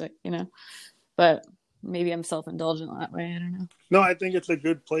about music, but maybe I'm self-indulgent that way. I don't know. No, I think it's a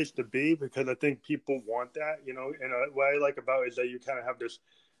good place to be because I think people want that, and what I like about it is that you kind of have this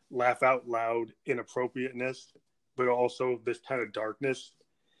laugh out loud inappropriateness, but also this kind of darkness.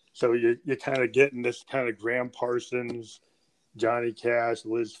 So you're kind of getting this kind of Graham Parsons, Johnny Cash,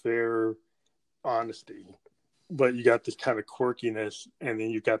 Liz Phair honesty, but you got this kind of quirkiness, and then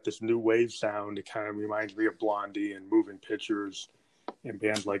you got this new wave sound. It kind of reminds me of Blondie and Moving Pictures and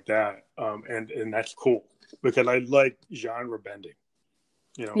bands like that, and that's cool because I like genre bending.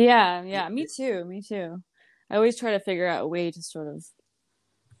 Yeah, me too. I always try to figure out a way to sort of.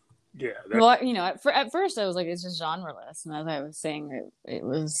 Yeah. Well, at first I was like, it's just genreless, and as I was saying, it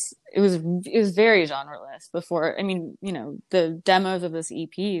was very genreless before. I mean, the demos of this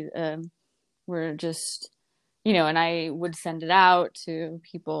EP were just, and I would send it out to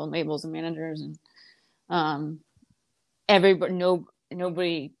people and labels and managers, and everybody,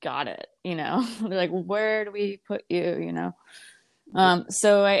 nobody got it. They're like, well, where do we put you?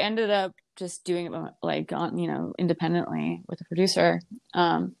 So I ended up just doing it like on, independently with a producer.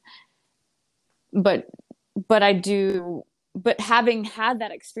 But having had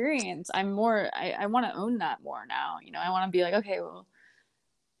that experience, I want to own that more now. I want to be like, okay, well,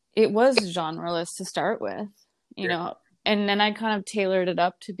 it was genreless to start with, and then I kind of tailored it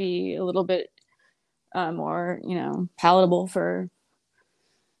up to be a little bit more, palatable for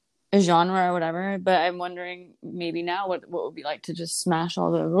a genre or whatever. But I'm wondering maybe now what would be like to just smash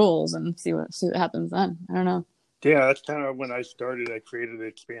all the rules and see what happens then. I don't know. Yeah, that's kind of when I started. I created the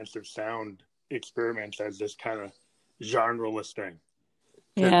Expansive Sound experiments as this kind of genreless thing.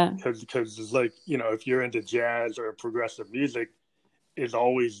 Yeah. Because it's like, if you're into jazz or progressive music, it's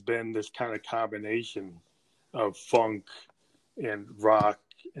always been this kind of combination of funk and rock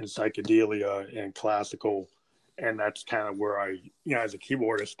and psychedelia and classical. And that's kind of where I, as a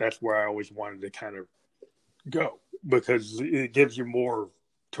keyboardist, that's where I always wanted to kind of go because it gives you more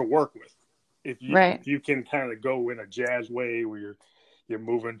to work with. If you can kind of go in a jazz way where you're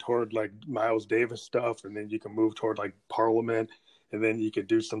moving toward like Miles Davis stuff, and then you can move toward like Parliament, and then you could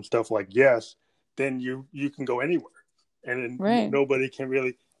do some stuff like Yes, then you can go anywhere, and then nobody can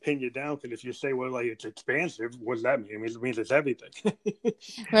really pin you down. Because if you say, well, like it's expansive, what does that mean? It means it's everything.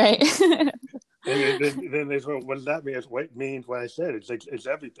 Right. And then they say, what does that mean? It means what I said. It's like it's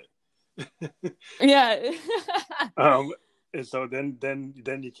everything. Yeah. And so then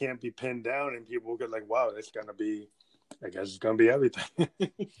you can't be pinned down, and people get like, wow, it's gonna be. I guess it's going to be everything.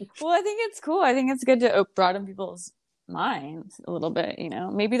 Well, I think it's cool. I think it's good to broaden people's minds a little bit,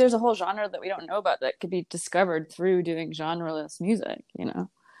 Maybe there's a whole genre that we don't know about that could be discovered through doing genreless music,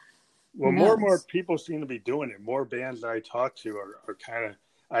 Well, more and more people seem to be doing it. More bands that I talk to are kind of...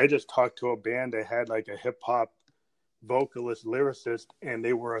 I just talked to a band that had like a hip-hop vocalist, lyricist, and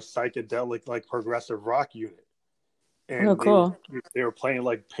they were a psychedelic, like progressive rock unit. And cool. They were playing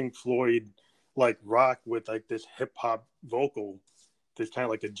like Pink Floyd, like rock with like this hip hop vocal, this kind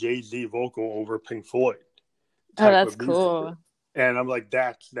of like a Jay-Z vocal over Pink Floyd. Oh, that's cool. And I'm like,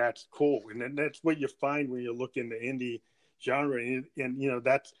 that's cool. And then that's what you find when you look in the indie genre. And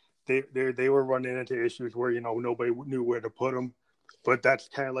that's, they were running into issues where, nobody knew where to put them. But that's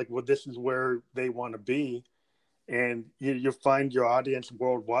kind of like, well, this is where they want to be. And you find your audience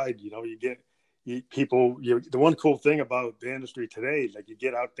worldwide. You get people. The one cool thing about the industry today is like you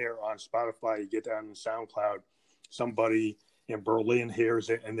get out there on Spotify, you get down on SoundCloud, somebody in Berlin hears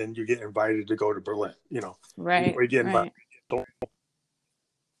it, and then you get invited to go to Berlin. Right. Or you get invited,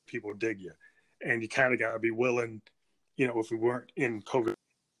 people dig you, and you kind of got to be willing. If we weren't in COVID,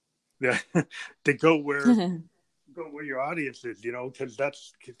 to go where your audience is. Because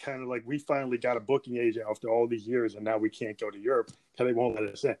that's kind of like we finally got a booking agent after all these years, and now we can't go to Europe because they won't let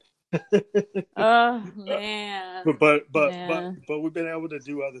us in. Oh man! But we've been able to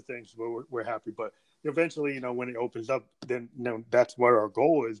do other things. But we're happy. But eventually, when it opens up, then that's what our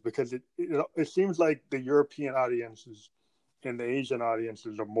goal is. Because it seems like the European audiences and the Asian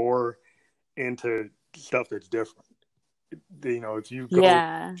audiences are more into stuff that's different. If you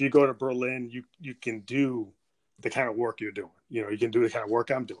go to Berlin, you can do the kind of work you're doing. You can do the kind of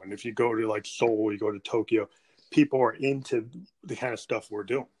work I'm doing. If you go to like Seoul, you go to Tokyo, people are into the kind of stuff we're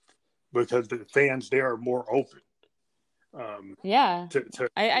doing. Because the fans there are more open. I've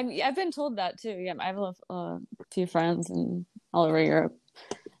been told that too. Yeah, I have a few friends all over Europe.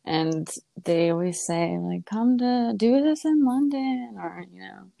 And they always say, like, come to do this in London or,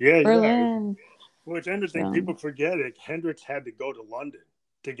 Yeah, yeah. Berlin. Well, it's interesting. So, People forget it. Hendrix had to go to London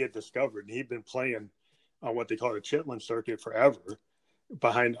to get discovered. And he'd been playing on what they call the Chitlin circuit forever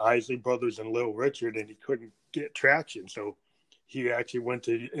behind Isley Brothers and Little Richard, and he couldn't get traction. So he actually went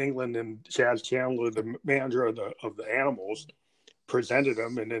to England, and Chaz Chandler, the manager of the Animals, presented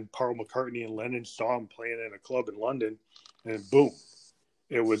him. And then Paul McCartney and Lennon saw him playing in a club in London, and boom,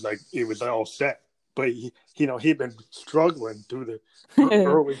 it was all set. But he'd been struggling through the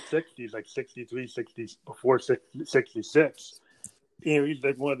early 60s, like 63, 60, before 66. He's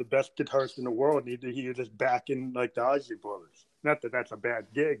like one of the best guitarists in the world. And he was just backing like the Isley Brothers. Not that that's a bad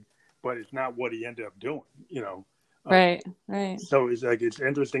gig, but it's not what he ended up doing. right. So it's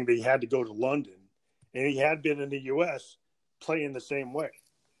interesting that he had to go to London, and he had been in the U.S. playing the same way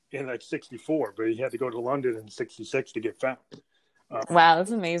in like 64, but he had to go to London in 66 to get found. Wow,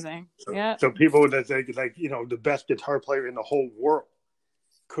 that's amazing. Yeah. So people that think like the best guitar player in the whole world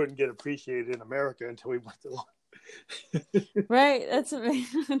couldn't get appreciated in America until he went to London. Right. That's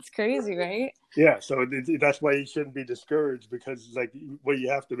amazing. That's crazy, right? Yeah, so that's why you shouldn't be discouraged, because like what you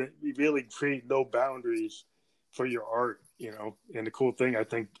have to really create no boundaries for your art, And the cool thing I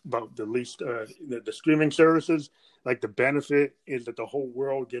think about the streaming services, like the benefit is that the whole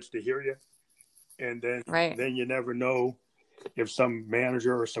world gets to hear you, and then you never know if some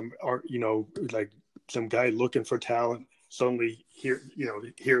manager or some art, like some guy looking for talent suddenly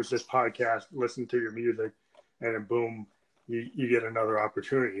hears this podcast, listen to your music, and then boom, you get another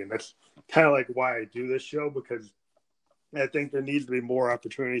opportunity. And that's kind of like why I do this show, because I think there needs to be more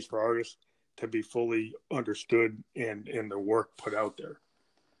opportunities for artists to be fully understood and their work put out there.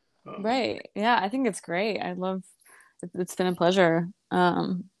 Right. Yeah, I think it's great. It's been a pleasure.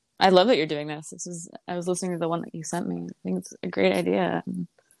 I love that you're doing this. I was listening to the one that you sent me. I think it's a great idea.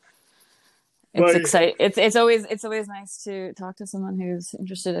 It's exciting. It's always nice to talk to someone who's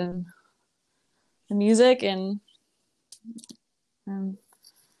interested in the music and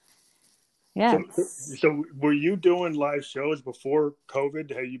yeah. So were you doing live shows before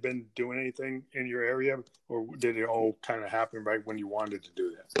COVID? Have you been doing anything in your area, or did it all kind of happen right when you wanted to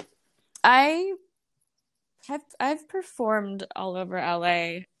do that? I've performed all over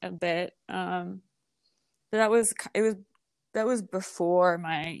LA a bit. But that was before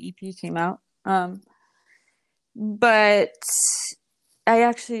my EP came out. But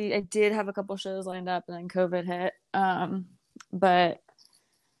I did have a couple shows lined up, and then COVID hit. But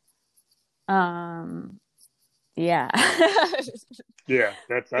yeah. Yeah,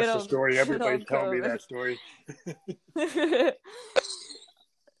 that's the story. Everybody's telling me that story.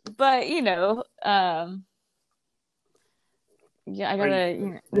 But yeah,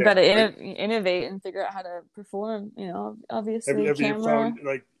 you gotta innovate and figure out how to perform. Obviously, have camera.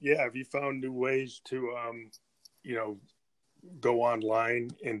 Have you found new ways to go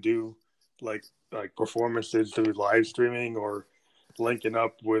online and do like performances through live streaming, or linking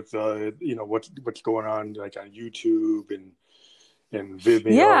up with what's going on like on YouTube and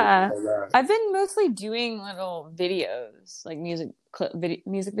Vimeo? Yeah, and all that? I've been mostly doing little videos, like music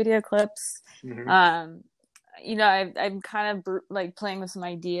video clips. Mm-hmm. I'm kind of like playing with some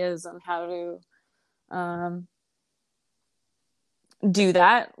ideas on how to do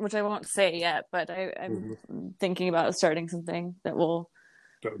that, which I won't say yet, but I'm thinking about starting something that will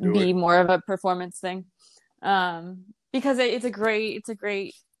be more of a performance thing. Because it's a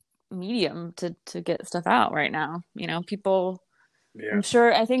great medium to get stuff out right now. People. Yeah. I'm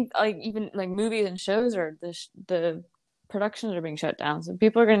sure. I think like even like movies and shows the productions are being shut down, so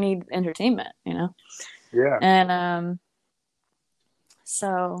people are going to need entertainment. Yeah. And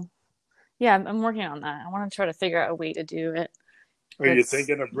so yeah, I'm working on that. I want to try to figure out a way to do it. Are you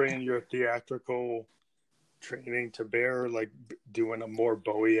thinking of bringing your theatrical training to bear, like doing a more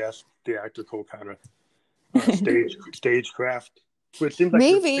Bowie-esque theatrical kind of stagecraft? Which seems like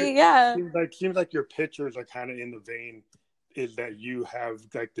maybe, yeah. Seems like your pictures are kind of in the vein, is that you have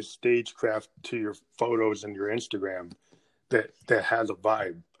like the stagecraft to your photos and your Instagram that has a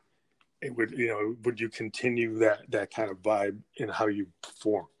vibe. Would you continue that kind of vibe in how you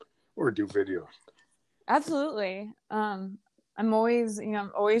perform or do videos? Absolutely. I'm always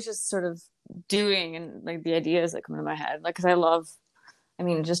just sort of doing and like the ideas that come into my head, like, because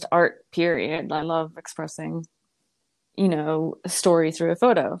just art, period. I love expressing, a story through a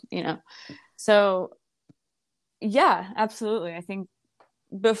photo, So yeah, absolutely. I think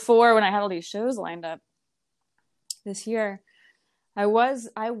before, when I had all these shows lined up this year, I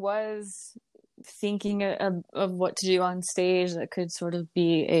was thinking of what to do on stage that could sort of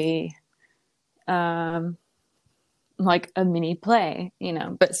be a like a mini play,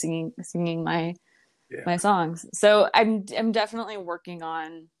 but singing my songs. So I'm definitely working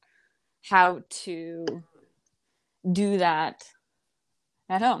on how to do that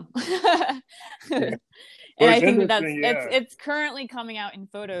at home. Yeah. And Well, I it's think that interesting. Yeah. it's currently coming out in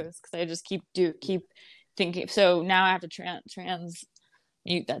photos because I just keep thinking. So now I have to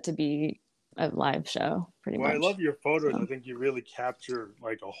transmute that to be a live show, pretty Well, I much. love your photos. So. I think you really capture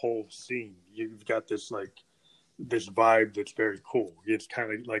like a whole scene. You've got this vibe that's very cool. It's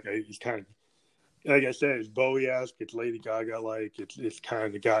kind of like I said, it's Bowie-esque, it's Lady Gaga-like. It's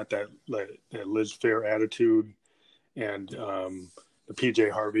kind of got that Liz Phair attitude and the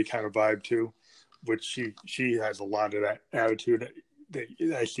PJ Harvey kind of vibe too, which she has a lot of that attitude that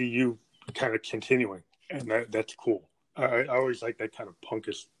I see you kind of continuing, and that's cool. I always like that kind of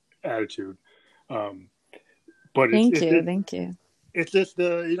punkish attitude. Um, but Thank you. it's just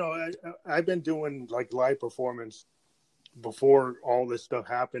I've been doing like live performance before all this stuff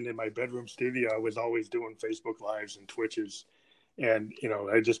happened in my bedroom studio. I was always doing Facebook Lives and Twitches, and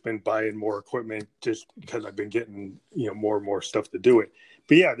I just been buying more equipment just because I've been getting more and more stuff to do it.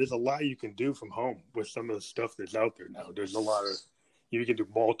 But yeah, there's a lot you can do from home with some of the stuff that's out there now. There's a lot of you can do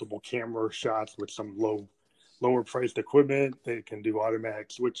multiple camera shots with some lower priced equipment. They can do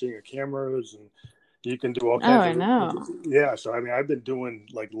automatic switching of cameras, and you can do all kinds I of know. yeah. So I mean, I've been doing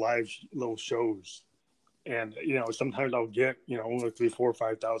like live little shows, and sometimes I'll get only 3, 4,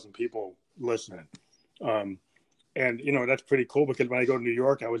 5,000 people listening, and that's pretty cool because when I go to New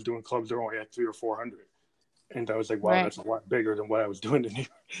York, I was doing clubs that are only at 300 or 400, and I was like, wow, Right. that's a lot bigger than what I was doing in New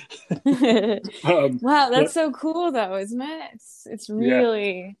York. Wow, that's But so cool though, isn't it? It's yeah,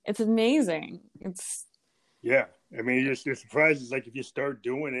 really it's amazing. It's yeah. I mean, you're surprised. It's like if you start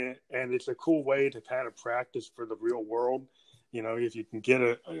doing it, and it's a cool way to kind of practice for the real world. If you can get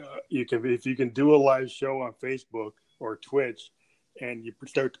if you can do a live show on Facebook or Twitch, and you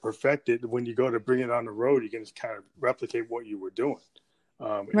start to perfect it, when you go to bring it on the road, you can just kind of replicate what you were doing,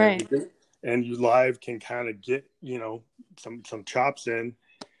 right. and you live can kind of get some chops in,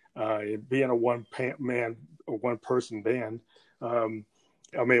 being a one person band.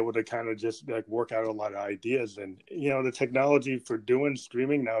 I'm able to kind of just like work out a lot of ideas, and the technology for doing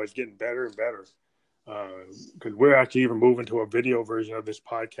streaming now is getting better and better. Because we're actually even moving to a video version of this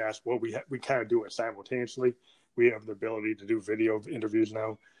podcast. Well, we kind of do it simultaneously. We have the ability to do video interviews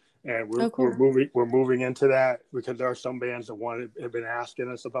now, and Cool. we're moving into that because there are some bands that have been asking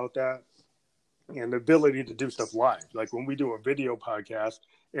us about that, and the ability to do stuff live. Like when we do a video podcast,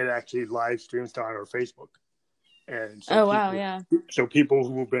 it actually live streams to on our Facebook. And so Wow, yeah. people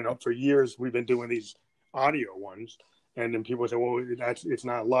who have been up for years, we've been doing these audio ones, and then people say, well, it's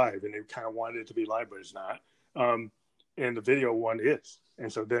not live, and they kind of wanted it to be live, but it's not. And the video one is.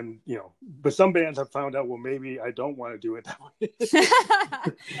 And so then, but some bands have found out, well, maybe I don't want to do it that way.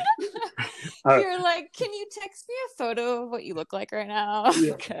 You're like, can you text me a photo of what you look like right now?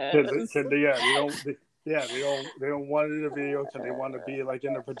 Yeah, they don't want it in a video because they want to be like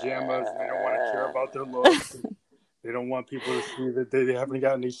in their pajamas, and they don't want to care about their looks. They don't want people to see that they haven't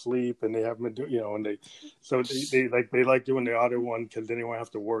gotten any sleep, and they haven't been and they like doing the audio one because then they won't have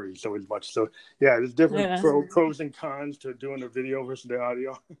to worry so much. So yeah, there's different pros and cons to doing the video versus the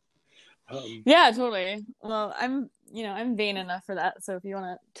audio. Yeah, totally. Well, I'm vain enough for that. So if you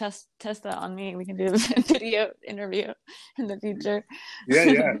want to test that on me, we can do a video interview in the future.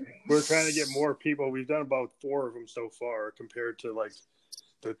 Yeah. We're trying to get more people. We've done about 4 of them so far compared to like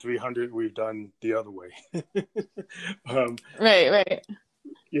the 300 we've done the other way. Right.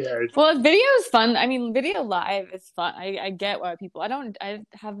 Yeah. Well, video is fun. I mean, video live is fun. I get why people. I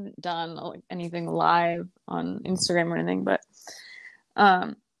haven't done like anything live on Instagram or anything, but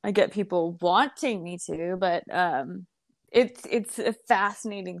I get people wanting me to. But it's a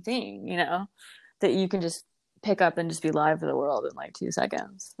fascinating thing, that you can just pick up and just be live for the world in like 2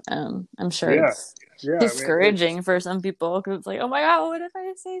 seconds. I'm sure it's discouraging for some people because it's like, oh my god, what if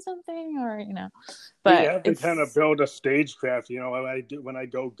I say something, or but you have to kind of build a stagecraft. When I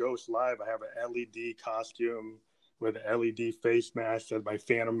go Ghost Live, I have an LED costume with an LED face mask and my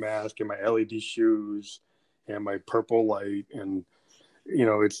Phantom mask and my LED shoes and my purple light, and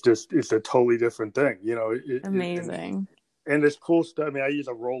it's a totally different thing. Amazing. And it's cool stuff. I mean, I use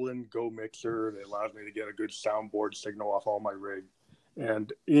a Roland Go mixer that allows me to get a good soundboard signal off all my rig.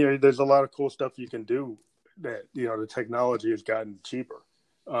 And, there's a lot of cool stuff you can do that, the technology has gotten cheaper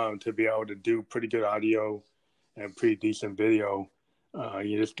to be able to do pretty good audio and pretty decent video.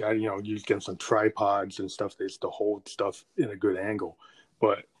 You just got, you get some tripods and stuff that's to hold stuff in a good angle.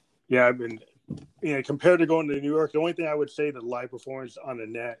 But, yeah, I've been, compared to going to New York, the only thing I would say that live performance on the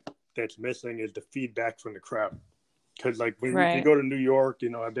net that's missing is the feedback from the crowd. Because like when you Right. go to New York,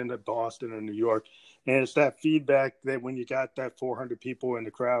 I've been to Boston and New York, and it's that feedback that when you got that 400 people in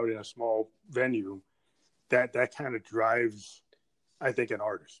the crowd in a small venue, that kind of drives, I think, an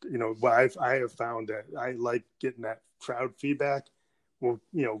artist. But I have found that I like getting that crowd feedback. Well,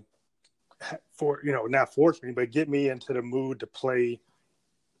 not force me, but get me into the mood to play,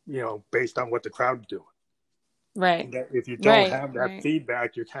 based on what the crowd's doing. Right. And that if you don't Right. have that Right.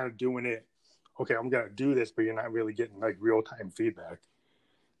 feedback, you're kind of doing it. Okay, I'm gonna do this, but you're not really getting like real time feedback,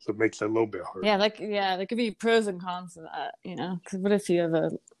 so it makes it a little bit harder. Yeah, there could be pros and cons to that, because what if you have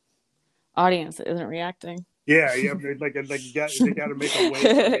a audience that isn't reacting? Yeah. Like they got to make a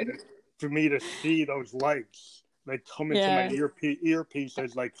way for me to see those lights like come into my Yeah, earpiece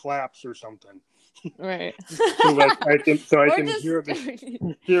as like claps or something. right. So I Or can just hear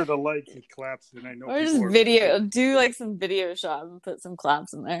the lights and claps, and I know or just people are do like some video shot and put some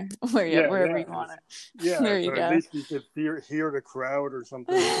claps in there wherever you want it. yeah. There you So at go. least you could hear the crowd or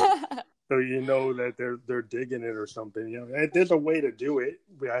something. So you know that they're digging it or something. There's a way to do it.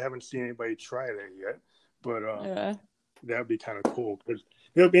 I haven't seen anybody try that yet, but Yeah. that'd be kind of cool. Because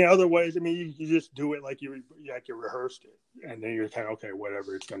there'll be other ways. I mean, you just do it like you rehearsed it, and then you're kind of okay,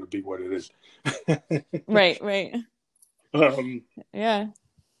 whatever. It's going to be what it is. Right, right. um, Yeah.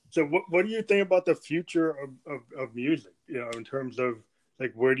 so what do you think about the future of music? In terms of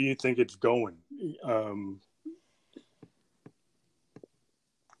like where do you think it's going?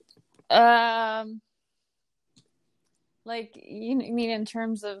 Um, like you mean in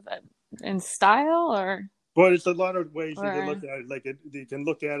terms of in style or But it's a lot of ways you can look or at it. Like you can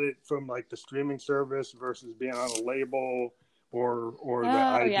look at it from like the streaming service versus being on a label, or the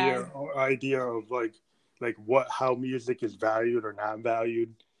oh yeah. idea of like how music is valued or not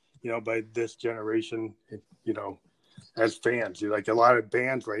valued, by this generation, as fans. Like a lot of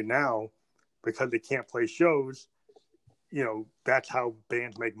bands right now, because they can't play shows, that's how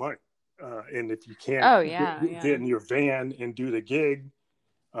bands make money. And if you can't Oh yeah, get yeah. in your van and do the gig,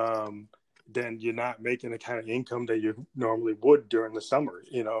 um, then you're not making the kind of income that you normally would during the summer,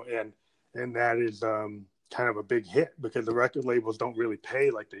 and that is kind of a big hit because the record labels don't really pay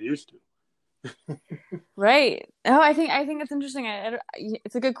like they used to. Right. Oh, I think it's interesting.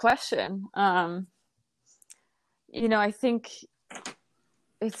 It's a good question. I think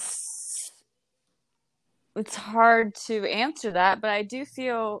it's it's hard to answer that, but I do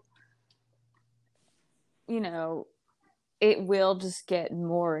feel, you know, it will just get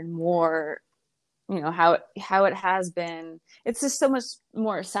more and more, how it has been. It's just so much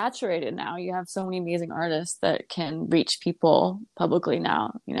more saturated now. You have so many amazing artists that can reach people publicly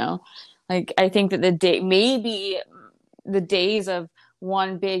now. Like I think that maybe the days of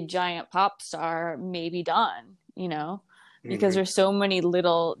one big giant pop star may be done, because Mm-hmm. there's so many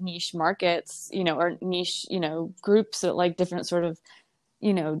little niche markets, or niche, groups that like different sort of,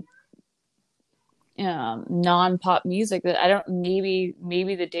 you know, non-pop music that I don't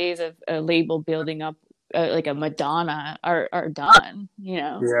maybe the days of a label building up like a Madonna are done,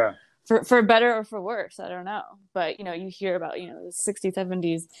 Yeah. for better or for worse, I don't know. But you hear about the 60s,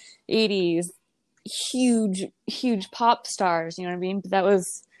 70s, 80s, huge pop stars, you know what I mean? But that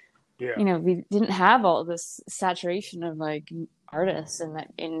was, Yeah. we didn't have all this saturation of like artists, and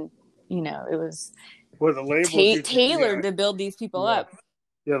it was Well, the labels, tailored to build these people yeah. up.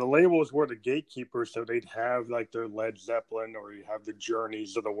 Yeah, the labels were the gatekeepers, so they'd have like their Led Zeppelin or you have the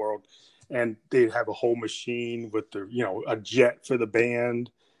Journeys of the world, and they'd have a whole machine with a jet for the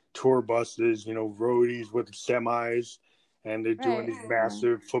band, tour buses, roadies with semis, and they're doing Right. these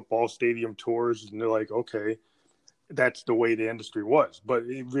massive football stadium tours, and they're like, okay, that's the way the industry was, but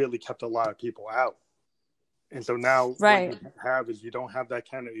it really kept a lot of people out. And so now what Right. you have is you don't have that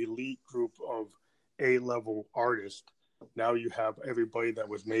kind of elite group of A-level artists. Now you have everybody that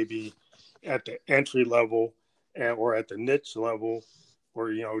was maybe at the entry level or at the niche level,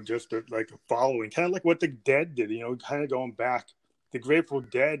 or just like a following, kind of like what the Dead did. Kind of going back, the Grateful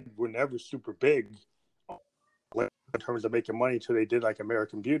Dead were never super big in terms of making money until they did like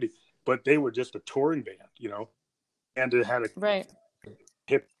American Beauty, but they were just a touring band, and it had a Right.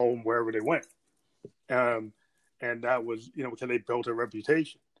 hit home wherever they went. Um, and that was, because they built a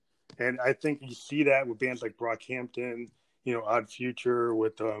reputation. And I think you see that with bands like Brockhampton, Odd Future,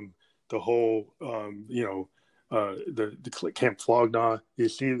 with the whole, the Camp Flog Gnaw. You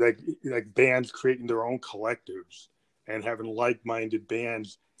see like bands creating their own collectives and having like-minded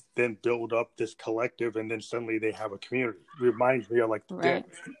bands then build up this collective, and then suddenly they have a community. It reminds me of like the Dead.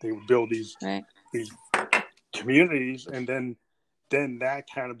 Right. They would build these Right. communities, and then that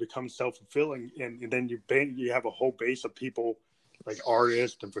kind of becomes self-fulfilling, and then you have a whole base of people like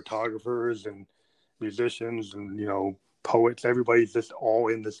artists and photographers and musicians and, you know, poets. Everybody's just all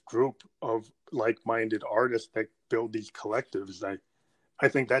in this group of like-minded artists that build these collectives. I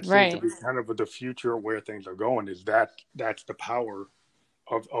think that seems to Right. be kind of the future of where things are going, is that's the power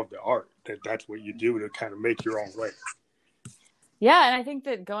of the art, that's what you do to kind of make your own way. Yeah, and I think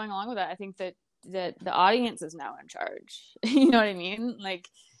that going along with that, I think that the audience is now in charge. You know what I mean? Like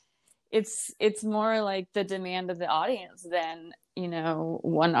it's more like the demand of the audience than, you know,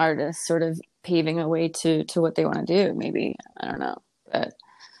 one artist sort of paving a way to what they want to do. Maybe, I don't know, but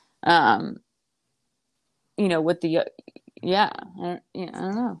um, you know, with the yeah, I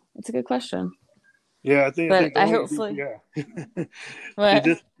don't know. It's a good question, Yeah, I but think the I only hopefully yeah. what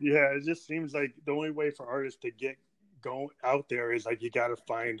It just seems like the only way for artists to get going out there is like you got to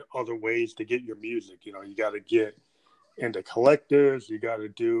find other ways to get your music. You know, you got to get into collectives, you got to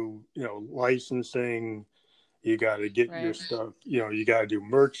do, you know, licensing, you got to get your right. stuff, you know, you got to do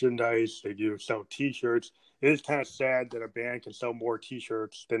merchandise, they do sell t-shirts. It is kind of sad that a band can sell more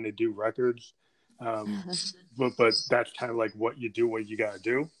t-shirts than they do records. Um, but that's kind of like what you do, what you got to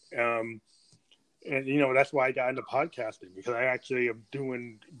do. And, you know, that's why I got into podcasting, because I actually am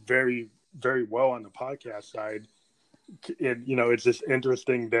doing very, very well on the podcast side. And, you know, it's just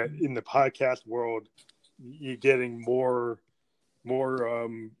interesting that in the podcast world, you're getting more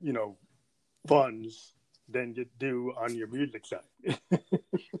you know, funds than you do on your music side.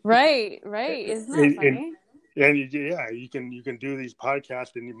 Right. Isn't that and, funny? and yeah, you can do these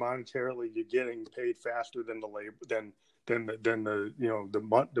podcasts, and monetarily you're getting paid faster than the labor than the, you know,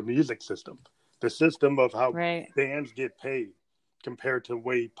 the music system, the system of how Right. bands get paid compared to the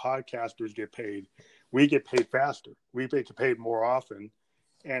way podcasters get paid. We get paid faster. We get paid more often,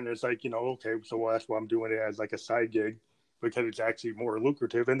 and it's like, you know, okay, so that's why I'm doing it as like a side gig, because it's actually more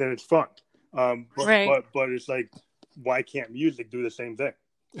lucrative, and then it's fun. Right. But it's like, why can't music do the same thing?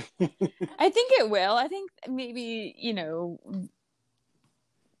 I think it will. I think maybe, you know,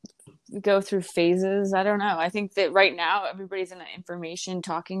 go through phases. I don't know. I think that right now everybody's in an information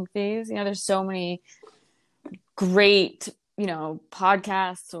talking phase. You know, there's so many great, you know,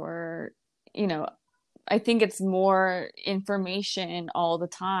 podcasts or, you know, I think it's more information all the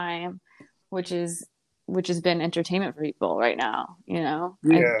time, which is which has been entertainment for people right now, you know.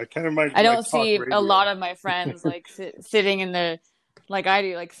 Yeah, it kind of reminds I me like don't talk see a lot radio of my friends like sitting in the like I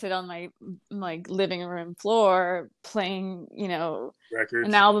do, like sit on my like living room floor playing, you know, an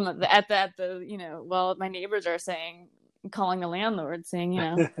records. album at the you know, well, my neighbors are saying, calling the landlord saying, you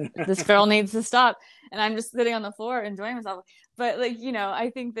know, this girl needs to stop, and I'm just sitting on the floor enjoying myself. But like, you know, I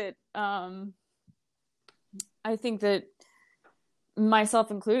think that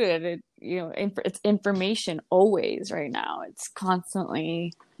myself included, you know, it's information always right now. It's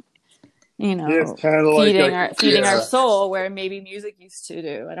constantly, you Yeah, it's know, kind of feeding our soul, where maybe music used to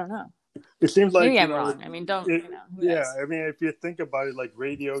do. I don't know. it seems Maybe like, you I'm know, wrong. I mean, don't, it, you know, who yeah. knows? I mean, if you think about it, like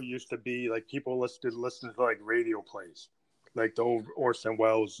radio used to be like people listen to like radio plays, like the old Orson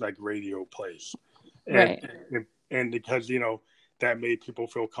Welles like radio plays, and Right. and because, you know, that made people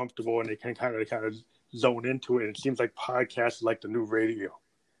feel comfortable and they can kind of zone into it. And it seems like podcasts is like the new radio.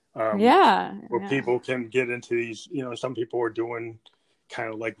 Yeah. Where Yeah. people can get into these, you know, some people are doing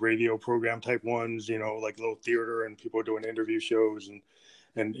kind of like radio program type ones, you know, like little theater, and people are doing interview shows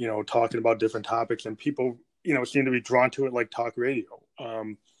and, you know, talking about different topics, and people, you know, seem to be drawn to it like talk radio.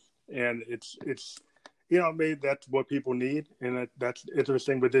 And it's, you know, maybe that's what people need. And that's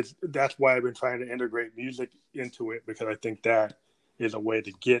interesting, but that's why I've been trying to integrate music into it, because I think that is a way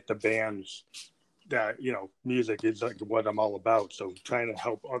to get the bands that, you know, music is like what I'm all about. So trying to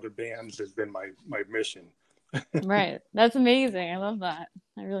help other bands has been my mission. Right. That's amazing. I love that.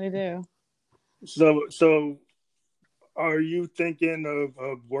 I really do. So are you thinking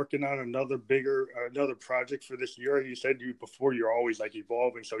of working on another project for this year? You said before you're always like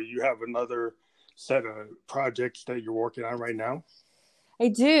evolving. So you have another set of projects that you're working on right now? I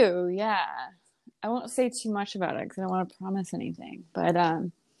do. Yeah. I won't say too much about it because I don't want to promise anything, but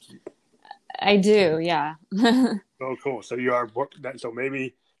I do. Yeah. Oh, cool. So you are that. So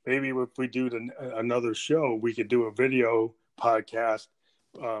maybe if we do another show, we could do a video podcast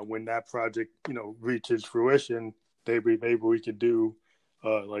when that project, you know, reaches fruition. Maybe we could do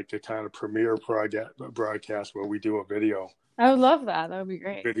like a kind of premiere project broadcast where we do a I would love that. That would be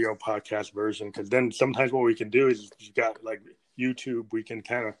great. video podcast version. Because then sometimes what we can do is, you got like YouTube, we can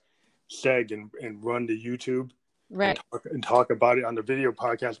kind of seg and run to YouTube Right. and talk about it. On the video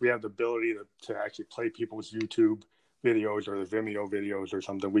podcast, we have the ability to actually play people's YouTube videos or the Vimeo videos or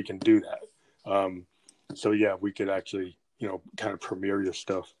something. We can do that. So yeah, we could actually, you know, kind of premiere your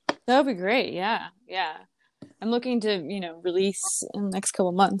stuff. That would be great. Yeah. Yeah. I'm looking to, you know, release in the next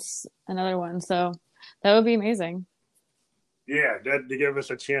couple months another one. So That would be amazing. Yeah, that to give us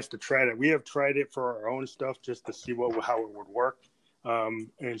a chance to try it. We have tried it for our own stuff just to see how it would work.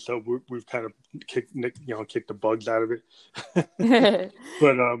 And so we've kind of kicked the bugs out of it.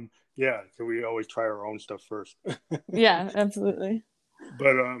 But yeah, so we always try our own stuff first. Yeah, absolutely.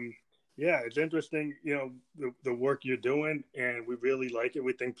 But yeah, it's interesting, the work you're doing, and we really like it.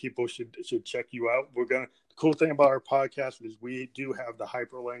 We think people should check you out. The cool thing about our podcast is we do have the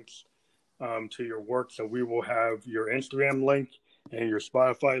hyperlinks to your work. So we will have your Instagram link and your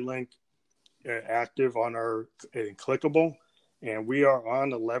Spotify link active on our and clickable. And we are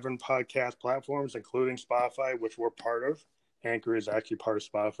on 11 podcast platforms, including Spotify, which we're part of. Anchor is actually part of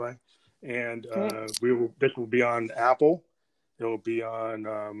Spotify. And this will be on Apple. It will be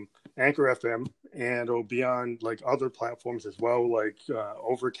on Anchor FM, and it will be on like other platforms as well, like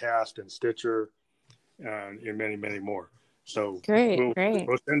Overcast and Stitcher, and many, many more. So Great.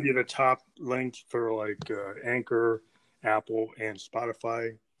 we'll send you the top links for like Anchor, Apple, and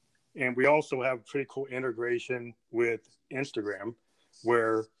Spotify. And we also have pretty cool integration with Instagram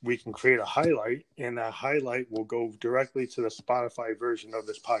where we can create a highlight, and that highlight will go directly to the Spotify version of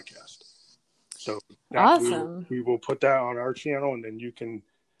this podcast. So awesome. We will put that on our channel, and then you can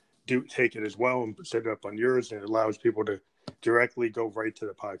take it as well and set it up on yours, and it allows people to directly go right to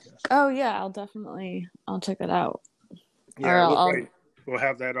the podcast. Oh yeah, I'll check that out. Yeah, we'll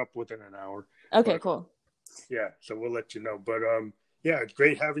have that up within an hour. Okay, cool. Yeah, so we'll let you know. But yeah, it's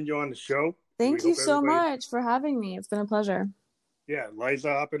great having you on the show. Thank you so much for having me. It's been a pleasure. Yeah, Liza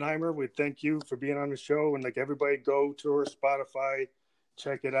Oppenheimer, we thank you for being on the show. And like everybody, go to her Spotify,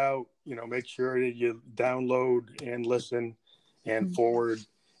 check it out. Make sure that you download and listen and forward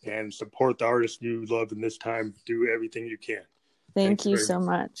and support the artists you love in this time. Do everything you can. Thank you so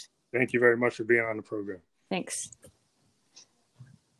much. Thank you very much for being on the program. Thanks.